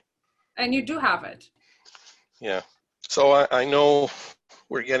destiny. And you do have it. Yeah. So I know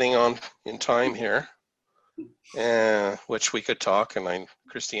we're getting on in time here, which we could talk, and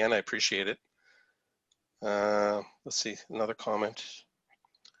Christiane, I appreciate it. Let's see, another comment.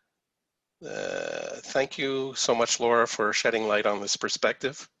 Thank you so much, Laura, for shedding light on this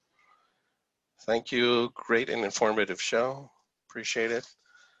perspective. Thank you, great and informative show. Appreciate it.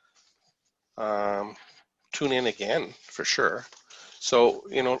 Tune in again for sure. So,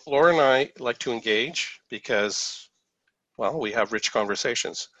 Laura and I like to engage because, well, we have rich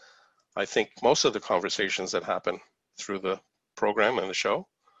conversations. I think most of the conversations that happen through the program and the show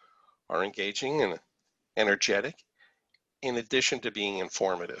are engaging and energetic, in addition to being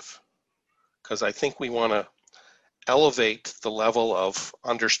informative. Because I think we want to elevate the level of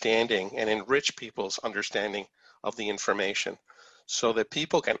understanding and enrich people's understanding of the information so that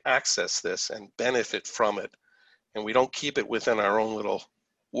people can access this and benefit from it, and we don't keep it within our own little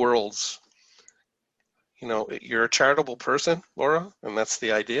worlds. You're a charitable person, Laura, and that's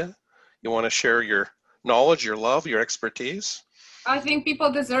the idea. You want to share your knowledge, your love, your expertise. I think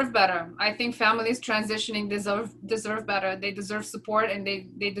people deserve better. I think families transitioning deserve better. They deserve support, and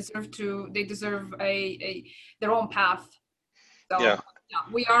they deserve their own path. So Yeah.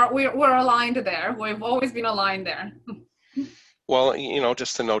 we're aligned there. We've always been aligned there. Well,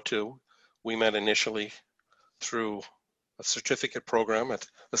 just to note too, we met initially through a certificate program at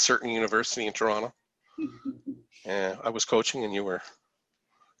a certain university in Toronto. And I was coaching and you were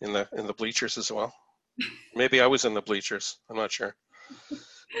in the bleachers as well. Maybe I was in the bleachers, I'm not sure.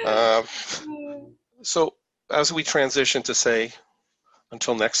 So as we transition to say,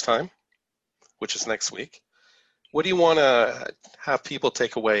 until next time, which is next week, what do you want to have people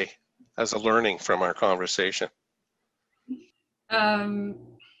take away as a learning from our conversation? I'm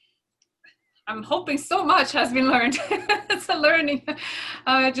hoping so much has been learned. It's a learning.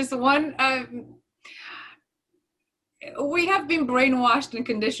 Just one, we have been brainwashed and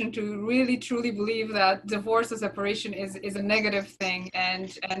conditioned to really truly believe that divorce or separation is a negative thing,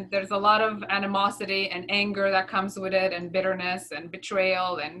 and there's a lot of animosity and anger that comes with it, and bitterness and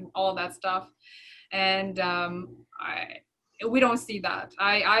betrayal and all that stuff. And we don't see that.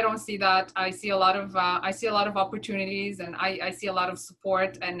 I don't see that. I see a lot of opportunities, and I see a lot of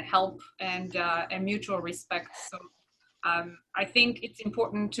support and help and mutual respect. So I think it's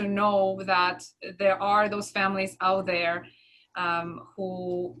important to know that there are those families out there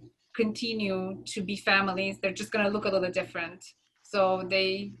who continue to be families. They're just going to look a little different. So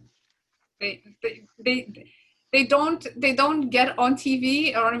they don't get on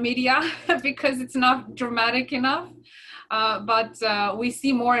TV or on media because it's not dramatic enough. But we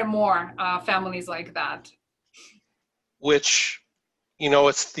see more and more families like that. Which,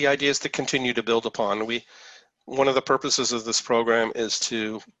 it's the idea is to continue to build upon. One of the purposes of this program is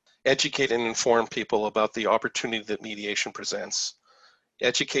to educate and inform people about the opportunity that mediation presents.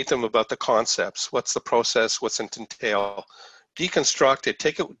 Educate them about the concepts, what's the process, what's it entail, deconstruct it,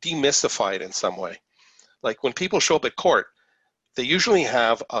 demystify it in some way. Like when people show up at court, they usually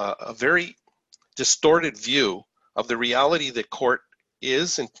have a very distorted view of the reality that court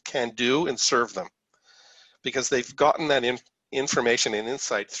is and can do and serve them, because they've gotten that information and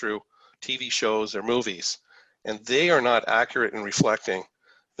insight through TV shows or movies. And they are not accurate in reflecting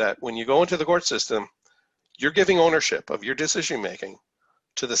that when you go into the court system, you're giving ownership of your decision making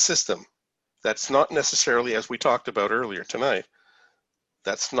to the system that's not necessarily, as we talked about earlier tonight,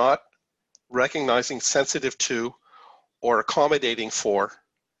 that's not recognizing, sensitive to, or accommodating for,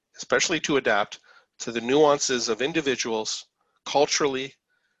 especially to adapt to the nuances of individuals culturally,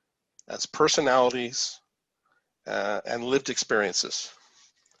 as personalities, and lived experiences.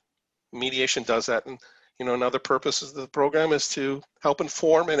 Mediation does that. And another purpose of the program is to help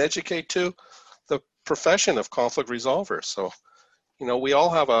inform and educate to the profession of conflict resolvers. So, we all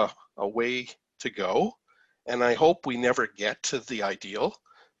have a way to go, and I hope we never get to the ideal,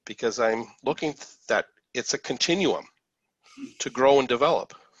 because I'm looking that it's a continuum to grow and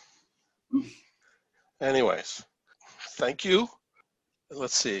develop. Anyways, thank you.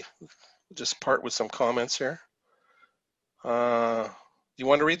 Let's see, just part with some comments here. Do you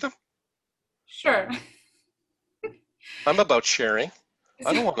want to read them? Sure. I'm about sharing.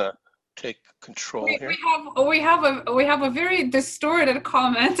 I don't want to take control here. We have a very distorted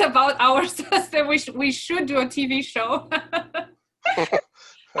comment about ourselves that we should do a TV show.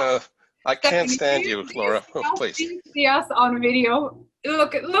 I can't stand you, Laura. Please. See us on video.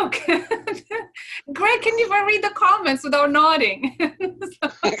 Look. Greg can even read the comments without nodding.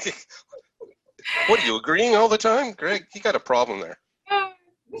 What, are you agreeing all the time? Greg, you got a problem there.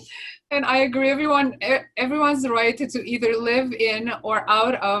 And I agree, everyone's right to either live in or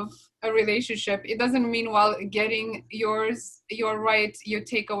out of a relationship, it doesn't mean while getting your right, you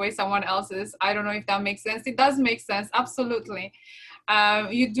take away someone else's. I don't know if that makes sense. It does make sense, absolutely.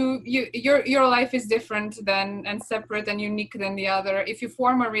 Your life is different than and separate and unique than the other. If you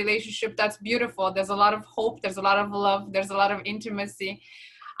form a relationship, that's beautiful. There's a lot of hope, there's a lot of love, there's a lot of intimacy,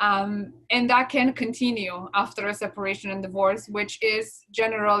 and that can continue after a separation and divorce, which is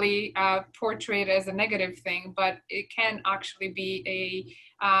generally portrayed as a negative thing, but it can actually be a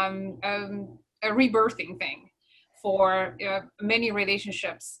rebirthing thing for many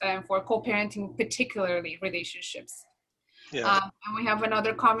relationships, and for co-parenting particularly relationships. Yeah. And we have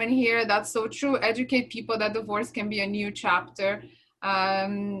another comment here. That's so true. Educate people that divorce can be a new chapter.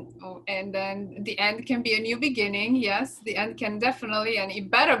 And then the end can be a new beginning. Yes, the end can definitely, and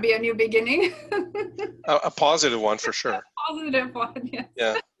it better be a new beginning. A positive one for sure. Positive one, yes.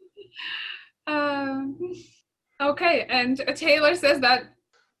 Yeah. Okay, and Taylor says that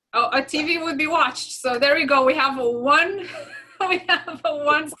a TV would be watched. So there we go. We have one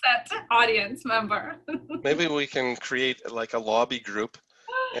set audience member. Maybe we can create like a lobby group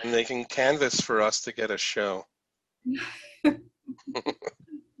and they can canvas for us to get a show.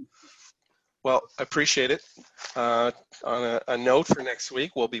 Well, I appreciate it. On a note for next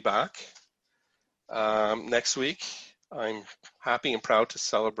week, we'll be back. Next week, I'm happy and proud to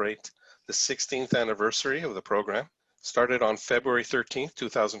celebrate the 16th anniversary of the program. Started on February 13th,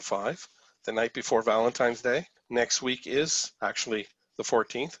 2005, the night before Valentine's Day. Next week is actually the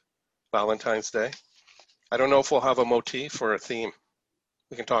 14th, Valentine's Day. I don't know if we'll have a motif or a theme.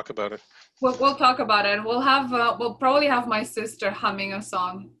 We can talk about it. We'll talk about it. We'll probably have my sister humming a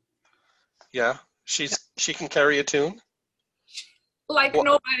song. Yeah, she can carry a tune. Like well,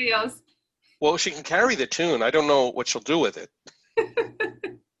 nobody else. Well, she can carry the tune. I don't know what she'll do with it.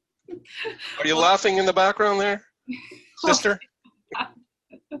 Are you laughing in the background there, sister?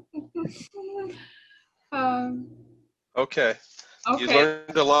 Okay. You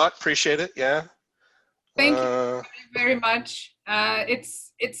learned a lot. Appreciate it. Yeah. Thank you very much.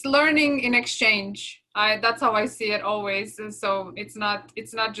 It's learning in exchange. That's how I see it always. So it's not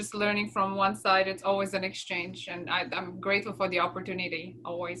just learning from one side. It's always an exchange, and I'm grateful for the opportunity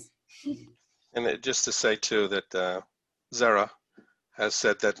always. And just to say too that Zara has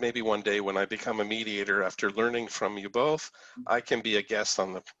said that maybe one day when I become a mediator, after learning from you both, I can be a guest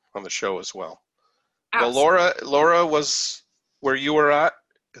on the show as well. Absolutely. Well, Laura was where you were at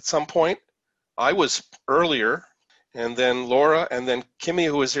some point. I was earlier, and then Laura, and then Kimmy,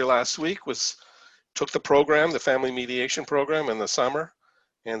 who was here last week, took the program, the family mediation program, in the summer.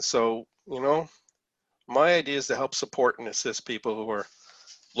 And so, my idea is to help support and assist people who are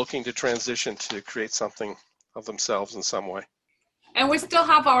looking to transition to create something of themselves in some way. And we still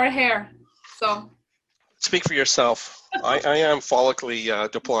have our hair, so. Speak for yourself. I am follically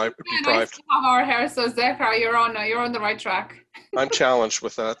deprived. And I still have our hair, so Zehra, you're on the right track. I'm challenged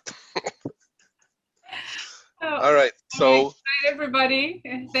with that. All right. So, good night, everybody.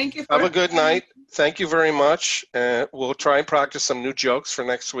 Thank you. Have a good night. Thank you very much. We'll try and practice some new jokes for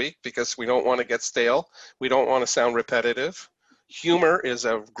next week because we don't want to get stale. We don't want to sound repetitive. Humor is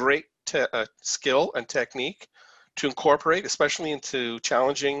a great skill and technique to incorporate, especially into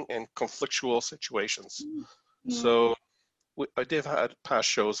challenging and conflictual situations. Mm-hmm. So I did have past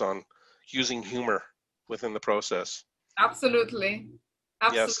shows on using humor within the process. Absolutely.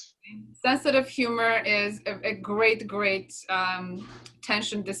 Yes. Sensitive humor is a great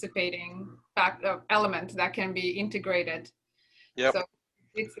tension dissipating element that can be integrated. Yep. So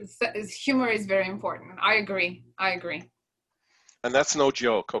humor is very important. I agree. And that's no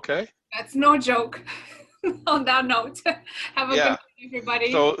joke, okay? That's no joke. On that note, have a good night,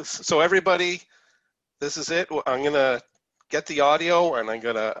 everybody. So everybody, this is it. I'm gonna get the audio and I'm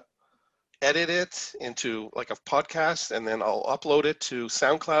gonna edit it into like a podcast, and then I'll upload it to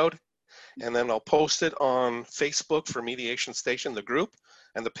SoundCloud, and then I'll post it on Facebook for Mediation Station, the group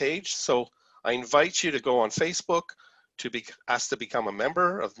and the page. So I invite you to go on Facebook to be asked to become a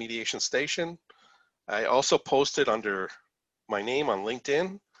member of Mediation Station. I also posted under my name on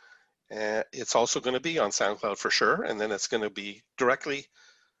LinkedIn. It's also going to be on SoundCloud for sure, and then it's going to be directly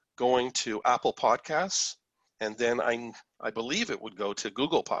going to Apple Podcasts, and then I believe it would go to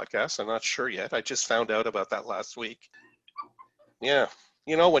Google Podcasts. I'm not sure yet. I just found out about that last week. Yeah,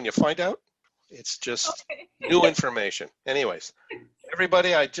 when you find out, it's just new information. Anyways,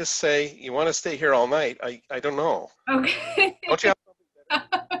 everybody, I just say you want to stay here all night. I don't know. Okay. Don't you have something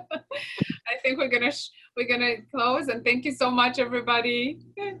better? I think we're gonna close, and thank you so much, everybody.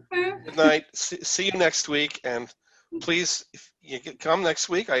 Good night. See you next week, and please, if you come next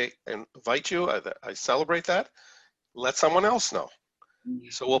week, I invite you. I celebrate that. Let someone else know.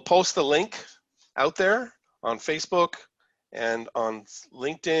 So we'll post the link out there on Facebook and on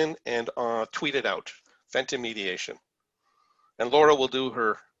LinkedIn and tweet it out, Fenton Mediation. And Laura will do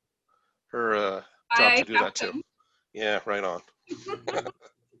her job I to do that too. captain. Yeah, right on.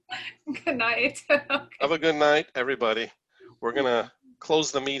 Good night. Okay. Have a good night, everybody. We're going to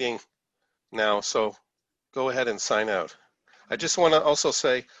close the meeting now, so go ahead and sign out. I just want to also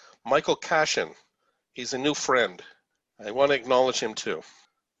say, Michael Cashin, he's a new friend. I want to acknowledge him too.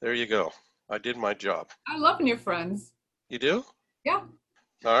 There you go. I did my job. I love new friends. You do? Yeah.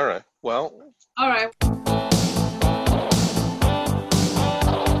 All right. Well, All right.